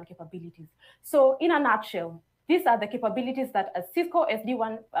SD-WAN capabilities. So in a nutshell, these are the capabilities that a Cisco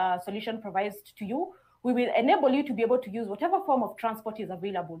SD-WAN solution provides to you. We will enable you to be able to use whatever form of transport is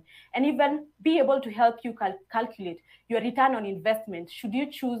available, and even be able to help you calculate your return on investment should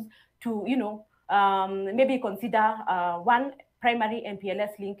you choose to, maybe consider one primary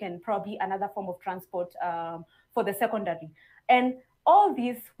MPLS link and probably another form of transport for the secondary. And all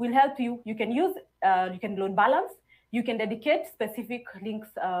these will help you. You can use, you can load balance, you can dedicate specific links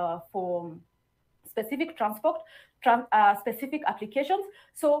for specific transport, specific applications.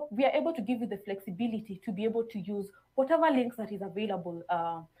 So we are able to give you the flexibility to be able to use whatever links that is available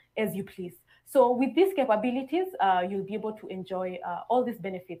as you please. So with these capabilities, you'll be able to enjoy all these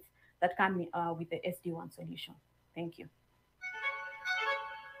benefits that come with the SD-WAN solution. Thank you.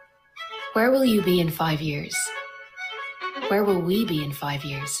 Where will you be in 5 years? Where will we be in 5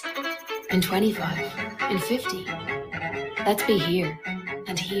 years? In 25? In 50? Let's be here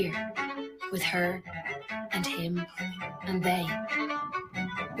and here, with her and him and they.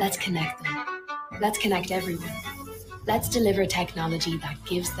 Let's connect them. Let's connect everyone. Let's deliver technology that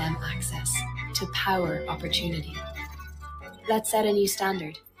gives them access to power opportunity. Let's set a new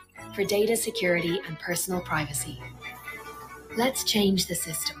standard for data security and personal privacy. Let's change the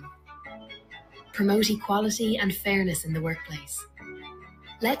system. Promote equality and fairness in the workplace.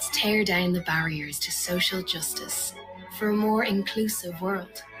 Let's tear down the barriers to social justice for a more inclusive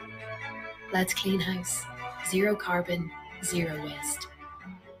world. Let's clean house, zero carbon, zero waste.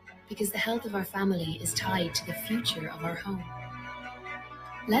 Because the health of our family is tied to the future of our home.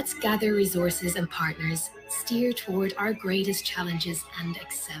 Let's gather resources and partners, steer toward our greatest challenges and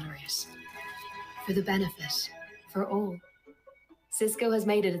accelerate. For the benefit, for all. Cisco has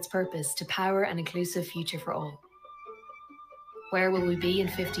made it its purpose to power an inclusive future for all. Where will we be in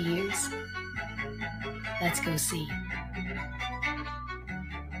 50 years? Let's go see.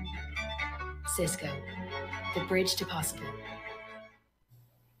 Cisco, the bridge to possible.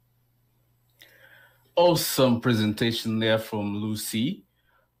 Awesome presentation there from Lucy.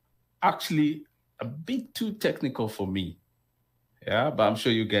 Actually, a bit too technical for me. Yeah, but I'm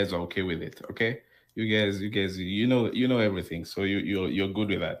sure you guys are okay with it. Okay, you guys, you know everything, so you're good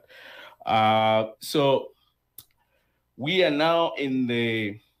with that. So we are now in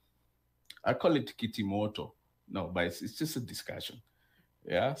the, I call it Kitimoto. No, but it's just a discussion.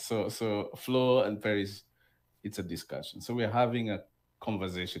 Yeah. So Flo and Paris, it's a discussion. So we're having a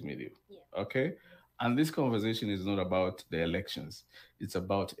conversation with you. Yeah. Okay. And this conversation is not about the elections. It's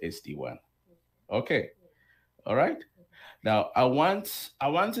about SD-WAN. Okay. All right. Now, I want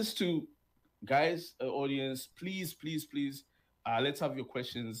us to, guys, audience, please, let's have your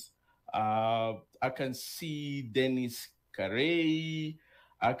questions. I can see Dennis Carey.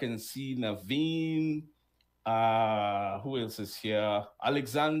 I can see Naveen. Who else is here?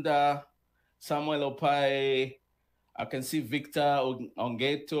 Alexander, Samuel Opai. I can see Victor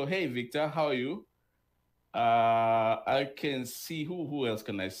Ongeto. Hey, Victor, how are you? I can see, who else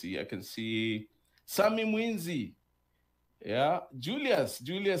can I see? I can see Sammy Mwinzi. Yeah, Julius.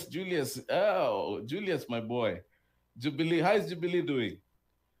 Oh, Julius, my boy. Jubilee, how is Jubilee doing?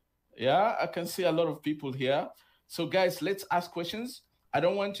 Yeah, I can see a lot of people here. So guys, let's ask questions. I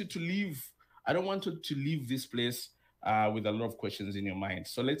don't want you to leave this place with a lot of questions in your mind.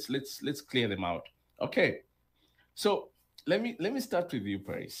 So let's clear them out. Okay. So let me start with you,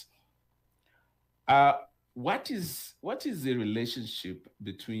 Paris. What is the relationship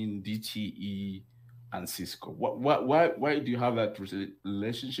between DTE and Cisco? Why do you have that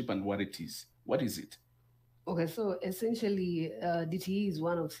relationship, and what it is? What is it? Okay, so essentially, DTE is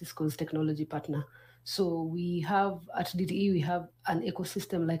one of Cisco's technology partner. So we have, at DTE, we have an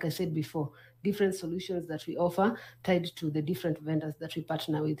ecosystem, like I said before, different solutions that we offer tied to the different vendors that we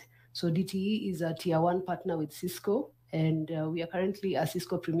partner with. So DTE is a tier 1 partner with Cisco, and we are currently a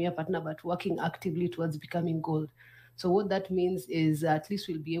Cisco Premier partner, but working actively towards becoming Gold. So what that means is at least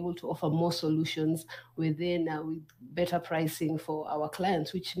we'll be able to offer more solutions within with better pricing for our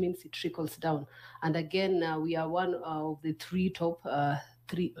clients, which means it trickles down. And again, we are one of the three top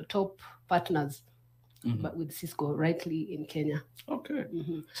partners. Mm-hmm. But with Cisco, rightly in Kenya. Okay.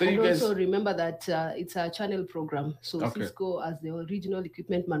 Mm-hmm. So and you guys also remember that it's a channel program. So okay. Cisco as the original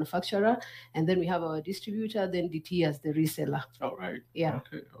equipment manufacturer, and then we have our distributor, then DT as the reseller. All right. Yeah.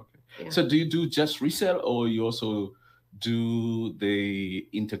 Okay. Yeah. So do you do just resell, or you also do the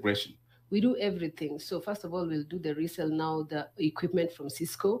integration? We do everything. So first of all, we'll do the resell now, the equipment from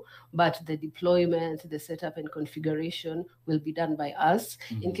Cisco, but the deployment, the setup and configuration will be done by us.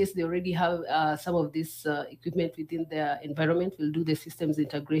 Mm-hmm. In case they already have some of this equipment within their environment, we'll do the systems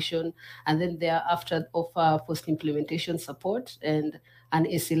integration, and then thereafter offer post-implementation support and an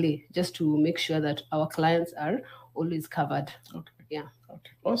SLA, just to make sure that our clients are always covered. Okay. Yeah.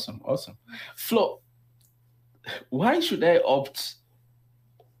 Okay. Awesome. Flo, why should I opt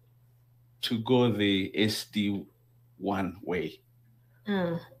to go the SD-WAN way?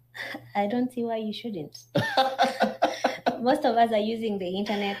 I don't see why you shouldn't. Most of us are using the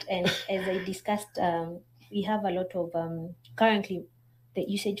internet, and as I discussed, we have a lot of, currently the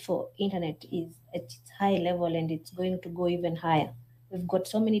usage for internet is at its high level, and it's going to go even higher. We've got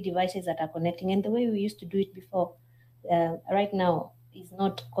so many devices that are connecting, and the way we used to do it before, right now, is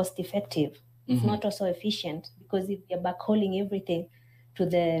not cost effective. It's mm-hmm. not also efficient, because if you're backhauling everything to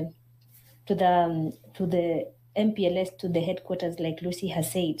the MPLS, to the headquarters, like Lucy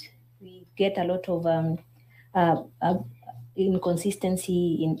has said, we get a lot of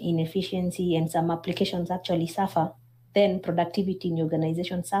inconsistency, inefficiency, and some applications actually suffer. Then productivity in your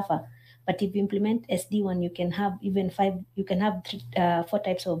organization suffer. But if you implement SD-WAN, you can have even 4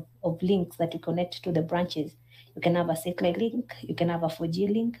 types of links that you connect to the branches. You can have a satellite link, you can have a 4G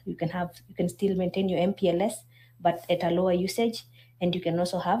link, you can still maintain your MPLS, but at a lower usage, and you can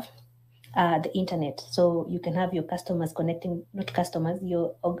also have the internet. So you can have your customers connecting, not customers,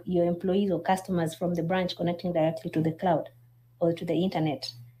 your employees or customers from the branch connecting directly to the cloud. or to the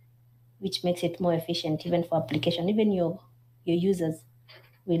internet, which makes it more efficient even for application. Even your users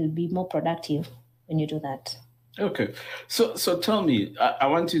will be more productive when you do that. Okay. So tell me, I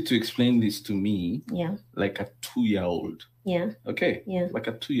want you to explain this to me. Yeah. Like a 2-year-old. Yeah. Okay. Yeah. Like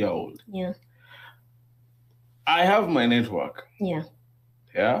a 2-year-old. Yeah. I have my network. Yeah.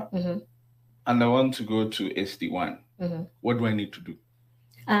 Yeah. Mm-hmm. And I want to go to SD-WAN. Mm-hmm. What do I need to do?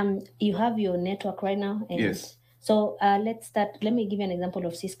 You have your network right now. And yes. So let's start. Let me give you an example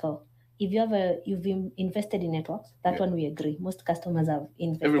of Cisco. If you've invested in networks, that one we agree. Most customers have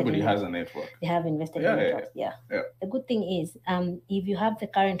invested. Everybody has a network. They have invested in networks. Yeah. The good thing is, if you have the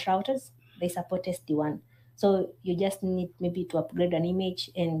current routers, they support SD-WAN. So you just need maybe to upgrade an image,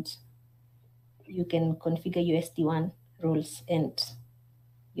 and you can configure your SD-WAN rules, and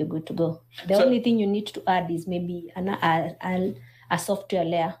you're good to go. The only thing you need to add is maybe a software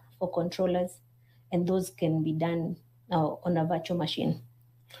layer for controllers, and those can be done on a virtual machine.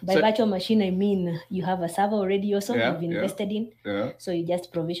 By virtual machine, I mean you have a server already also you've invested in. Yeah. So you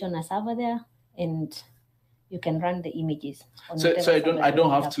just provision a server there, and you can run the images. So I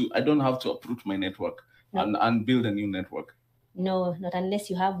don't have to uproot my network and build a new network. No, not unless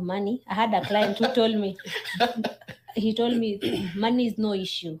you have money. I had a client who told me, he told me money is no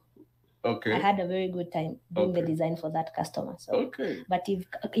issue. Okay. I had a very good time doing the design for that customer. So, but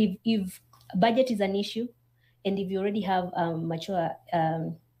if budget is an issue, and if you already have a mature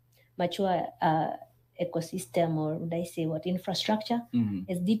ecosystem, or would I say infrastructure,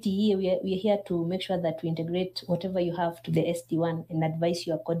 as DTE, we are here to make sure that we integrate whatever you have to the SD-WAN and advise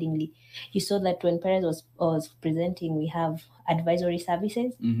you accordingly. You saw that when Perez was presenting, we have advisory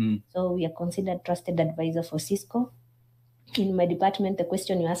services. So we are considered trusted advisor for Cisco. In my department, the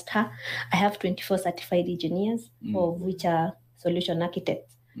question you asked her, I have 24 certified engineers, of which are solution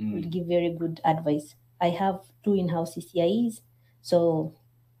architects, will give very good advice. I have 2 in-house CCIEs, so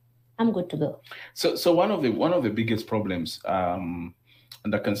I'm good to go. So one of the biggest problems, and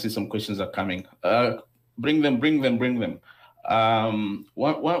I can see some questions are coming. Bring them.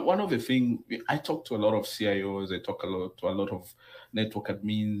 One of the things, I talk to a lot of CIOs, I talk to a lot of network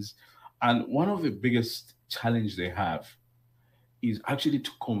admins, and one of the biggest challenge they have is actually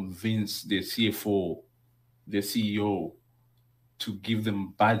to convince the CFO, the CEO, to give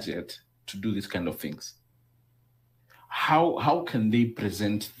them budget to do these kind of things. How can they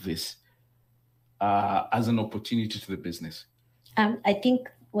present this as an opportunity to the business? I think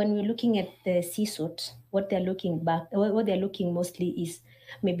when we're looking at the C-suite, what they're looking mostly is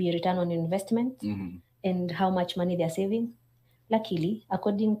maybe return on investment and how much money they're saving. Luckily,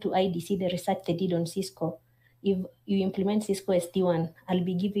 according to IDC, the research they did on Cisco, if you implement Cisco SD-WAN, I'll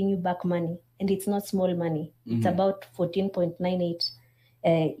be giving you back money, and it's not small money. It's about 14.98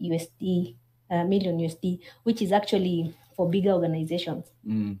 million USD, which is actually for bigger organizations.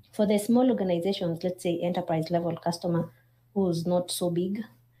 For the small organizations, let's say enterprise level customer who's not so big,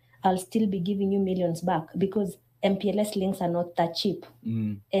 I'll still be giving you millions back, because MPLS links are not that cheap.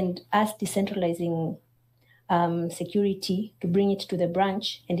 And us decentralizing security to bring it to the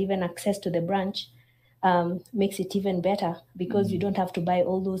branch, and even access to the branch, makes it even better, because you don't have to buy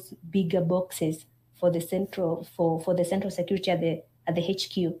all those bigger boxes for the central security at the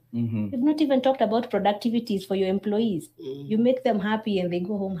HQ. We've not even talked about productivities for your employees. You make them happy and they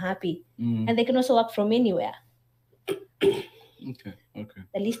go home happy, and they can also work from anywhere. Okay.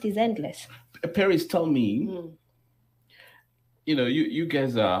 The list is endless. Paris, tell me, you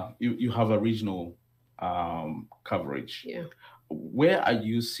guys you have a regional coverage. Yeah. Where are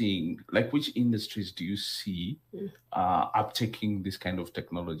you seeing, like, which industries do you see uptaking this kind of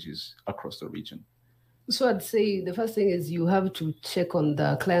technologies across the region? So I'd say the first thing is you have to check on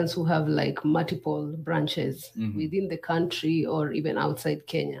the clients who have like multiple branches within the country or even outside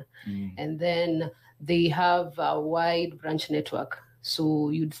Kenya. And then they have a wide branch network. So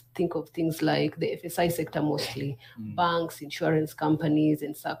you'd think of things like the FSI sector mostly, banks, insurance companies,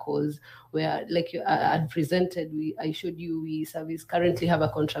 and circles, where, like you had presented, I showed you, we currently have a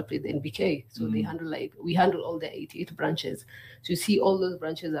contract with NBK. So we handle all the 88 branches. So you see all those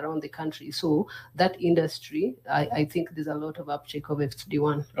branches around the country. So that industry, I think there's a lot of uptake of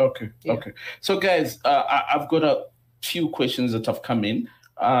SD-WAN. Okay. So guys, I've got a few questions that have come in,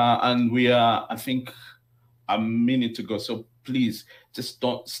 and we are, I think, a minute to go. So please just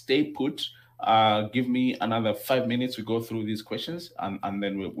don't stay put. Give me another 5 minutes to go through these questions, and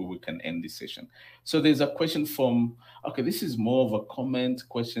then we can end this session. So there's a question from, this is more of a comment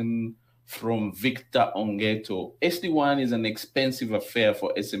question from Victor Ongeto. SD-WAN is an expensive affair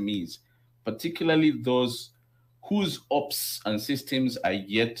for SMEs, particularly those whose ops and systems are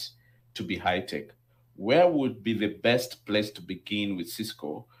yet to be high-tech. where would be the best place to begin with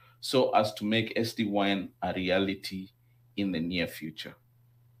Cisco so as to make SD-WAN a reality in the near future?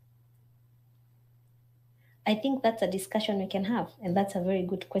 I think that's a discussion we can have, and that's a very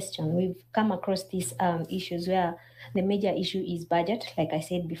good question. We've come across these issues where the major issue is budget, like I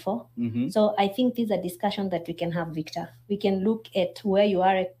said before. So I think this is a discussion that we can have, Victor. We can look at where you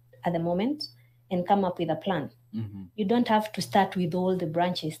are at the moment and come up with a plan. You don't have to start with all the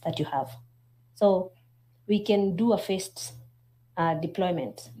branches that you have. So we can do a phased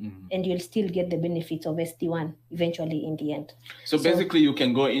deployment, and you'll still get the benefits of SD-WAN eventually in the end. So basically, you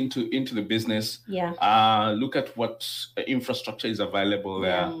can go into the business, look at what infrastructure is available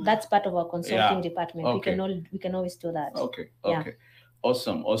there. That's part of our consulting department. Okay. We can always do that. Okay.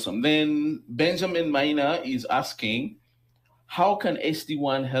 Awesome. Then Benjamin Maina is asking, how can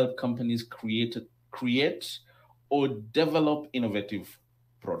SD-WAN help companies create or develop innovative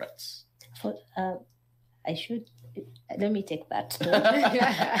products? Let me take that.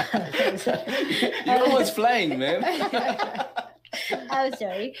 You're almost flying, man. I'm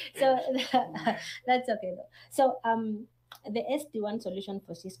sorry. So that's okay though. So the SD-WAN solution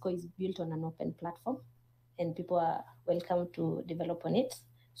for Cisco is built on an open platform, and people are welcome to develop on it.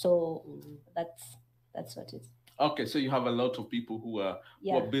 So that's what it is. Okay, so you have a lot of people who are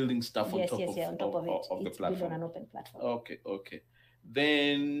building stuff on top of the platform. Built on an open platform. Okay.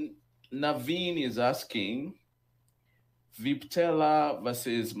 Then Naveen is asking, Viptela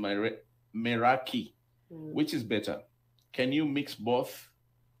versus Meraki, which is better? Can you mix both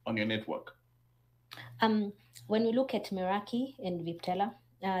on your network? When we look at Meraki and Viptela,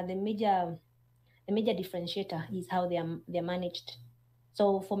 the major differentiator is how they are managed.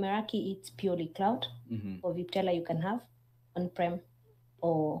 So for Meraki, it's purely cloud. For Viptela, you can have on-prem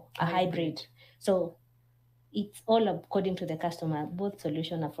or a hybrid. So it's all according to the customer. Both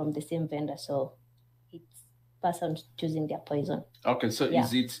solutions are from the same vendor, so it's persons choosing their poison. Okay, so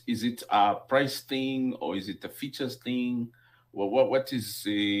is it a price thing or is it a features thing? Well, what is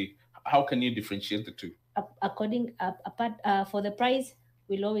how can you differentiate the two? For the price,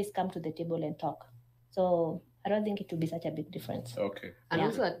 we'll always come to the table and talk. So I don't think it will be such a big difference. Okay. And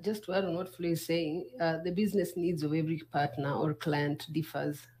also, just to add on what Flo is saying, the business needs of every partner or client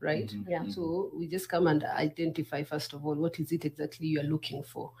differs, right? So we just come and identify, first of all, what is it exactly you are looking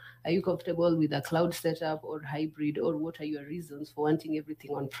for? Are you comfortable with a cloud setup or hybrid, or what are your reasons for wanting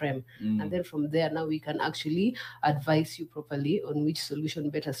everything on-prem? And then from there, now we can actually advise you properly on which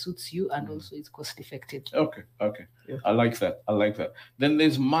solution better suits you and also is cost-effective. Okay. Yeah. I like that. Then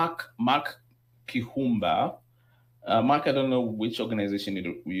there's Mark Kihumba. Mark, I don't know which organization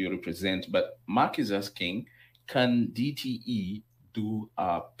you represent, but Mark is asking, can DTE do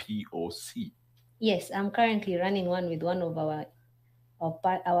a POC? Yes, I'm currently running one with one of our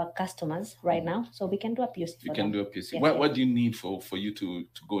customers right now, so we can do a POC. You can do a POC. Yes, what do you need for you to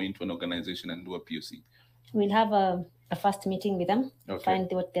go into an organization and do a POC? We'll have a first meeting with them, find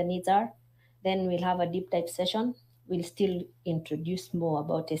what their needs are. Then we'll have a deep dive session. We'll still introduce more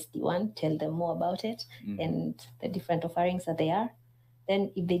about SD-WAN, tell them more about it and the different offerings that they are.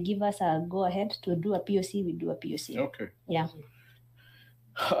 Then if they give us a go ahead to do a POC, we do a POC. Okay. Yeah.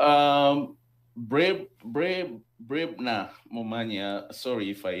 Brebna Momanya, sorry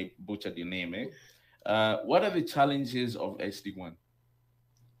if I butchered your name. What are the challenges of SD-WAN?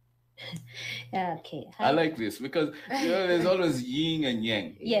 Okay. I like this because there's always yin and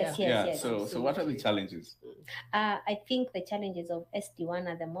yang. Yes. So what are the challenges? I think the challenges of SD-WAN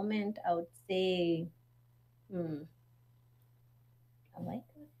at the moment, I would say,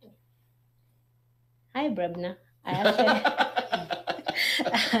 Hi, Brebna.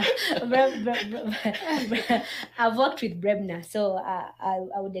 I've worked with Brebna, so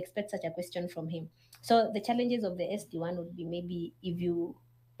I would expect such a question from him. So the challenges of the SD-WAN would be maybe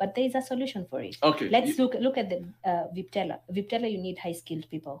but there is a solution for it. Okay. Let's look at the Viptela. Viptela, you need high-skilled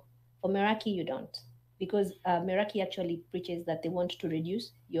people. For Meraki, you don't, because Meraki actually preaches that they want to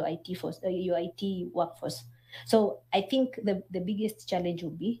reduce your IT workforce. So I think the biggest challenge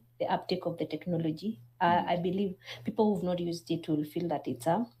would be the uptake of the technology. I believe people who've not used it will feel that it's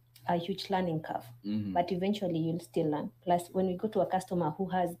a huge learning curve, but eventually you'll still learn. Plus, when we go to a customer who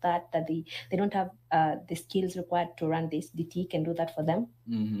has that they don't have the skills required to run this, DTE can do that for them,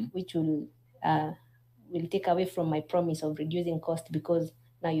 which will take away from my promise of reducing cost, because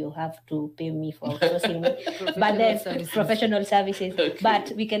now you have to pay me for outsourcing me, but then professional services. Okay.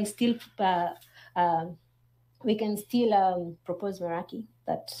 But we can still propose Meraki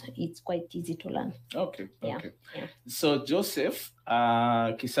that it's quite easy to learn. Okay. So Joseph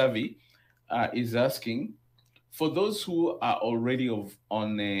Kisavi is asking, for those who are already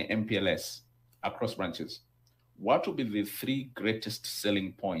on MPLS, across branches, what would be the 3 greatest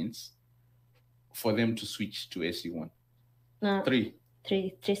selling points for them to switch to SD-WAN? Three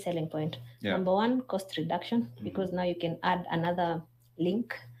selling point. Yeah. Number 1, cost reduction, because now you can add another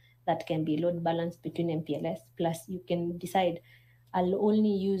link that can be load balanced between MPLS. Plus, you can decide, I'll only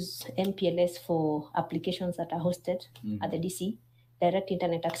use MPLS for applications that are hosted at the DC, direct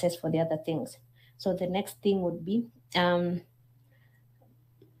internet access for the other things. So the next thing would be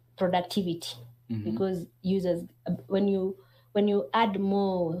productivity, because users, when you add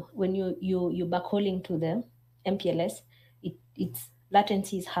more, when you backhauling to the MPLS, its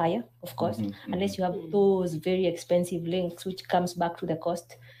latency is higher, of course, unless you have those very expensive links, which comes back to the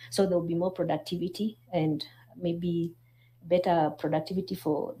cost. So there will be more productivity and maybe better productivity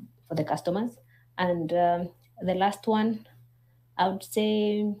for the customers. And the last one, I would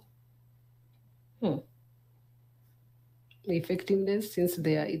say, effectiveness, since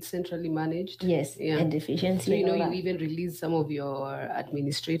it's centrally managed. Yes, and efficiency. So, you even release some of your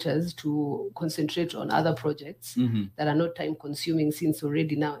administrators to concentrate on other projects that are not time consuming, since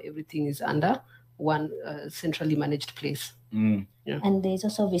already now everything is under one centrally managed place. And there's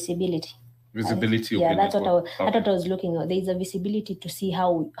also visibility. Visibility. Yeah, that's what I thought I was looking at. There's a visibility to see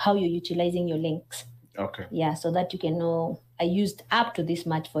how you're utilizing your links. Okay. Yeah, so that you can know, I used up to this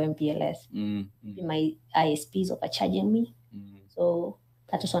much for MPLS. My ISPs overcharging me. So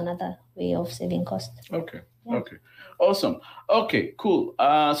that is another way of saving cost. Okay. Yeah. Okay. Awesome. Okay, cool.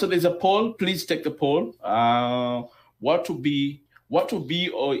 So there's a poll. Please take the poll. What would be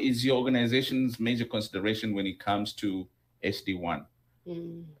or is your organization's major consideration when it comes to SD-WAN?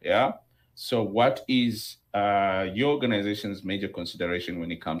 Yeah. So what is your organization's major consideration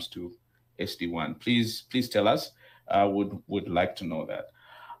when it comes to SD-WAN? Please tell us. Would like to know that.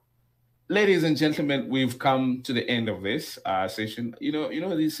 Ladies and gentlemen, we've come to the end of this session. You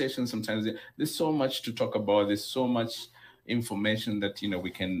know, these sessions, sometimes there's so much to talk about. There's so much information that,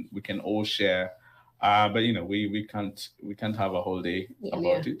 we can all share. But we can't have a whole day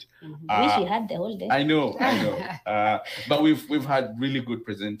about it. I wish we had the whole day. I know. But we've had really good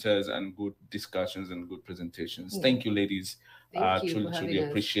presenters and good discussions and good presentations. Thank you, ladies. Truly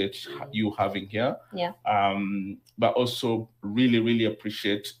appreciate you having here. Yeah. But also really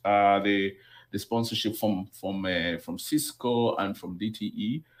appreciate the sponsorship from Cisco and from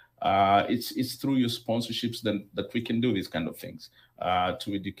DTE. It's through your sponsorships that we can do these kind of things,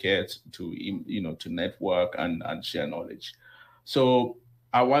 to educate, to network and share knowledge. So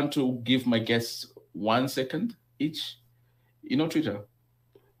I want to give my guests 1 second each. Twitter,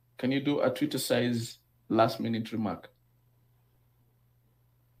 can you do a Twitter size last minute remark?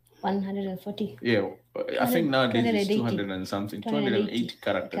 140. Yeah, I think nowadays it's 200 and something, 280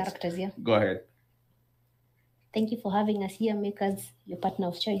 characters. Yeah. Go ahead. Thank you for having us here. Make us your partner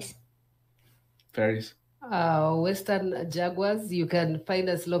of choice. Paris. Western Jaguars. You can find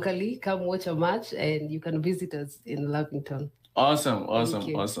us locally. Come watch a match, and you can visit us in Lavington. Awesome.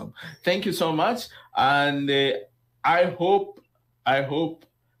 Thank you so much, and I hope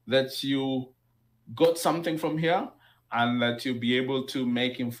that you got something from here, and that you'll be able to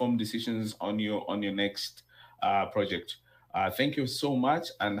make informed decisions on your next project. Thank you so much,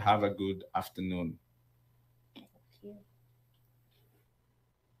 and have a good afternoon.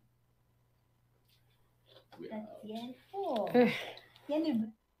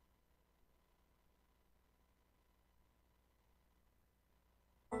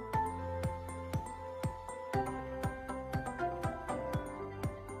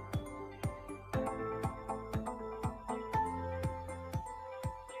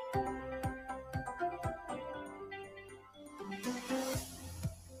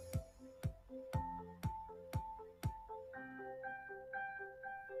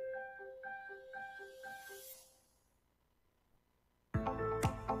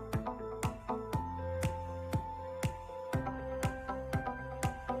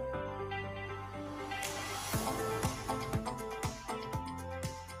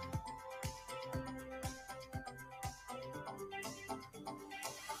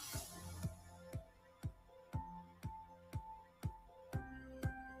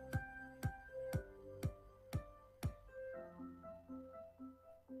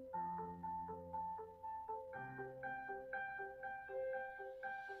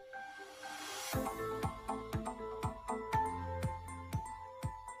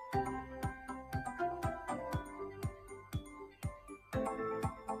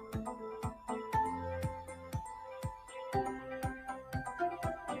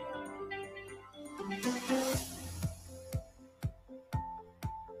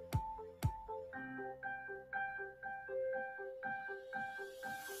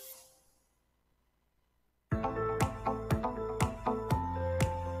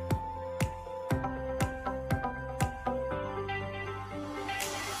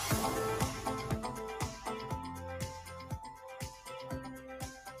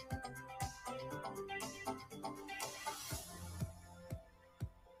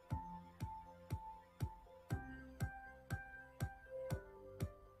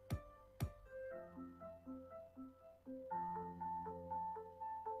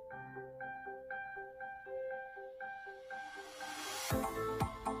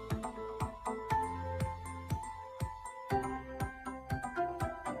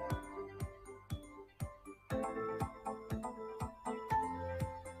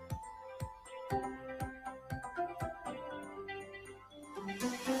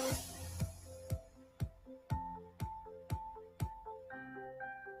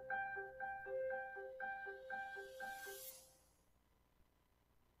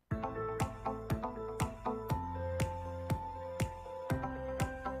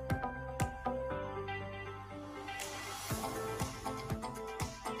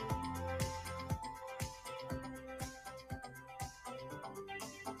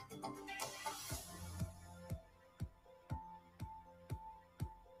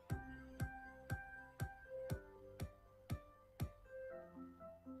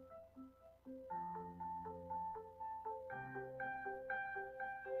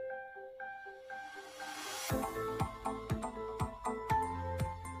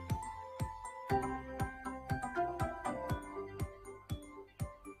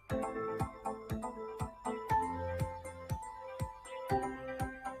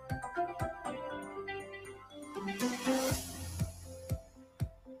 you.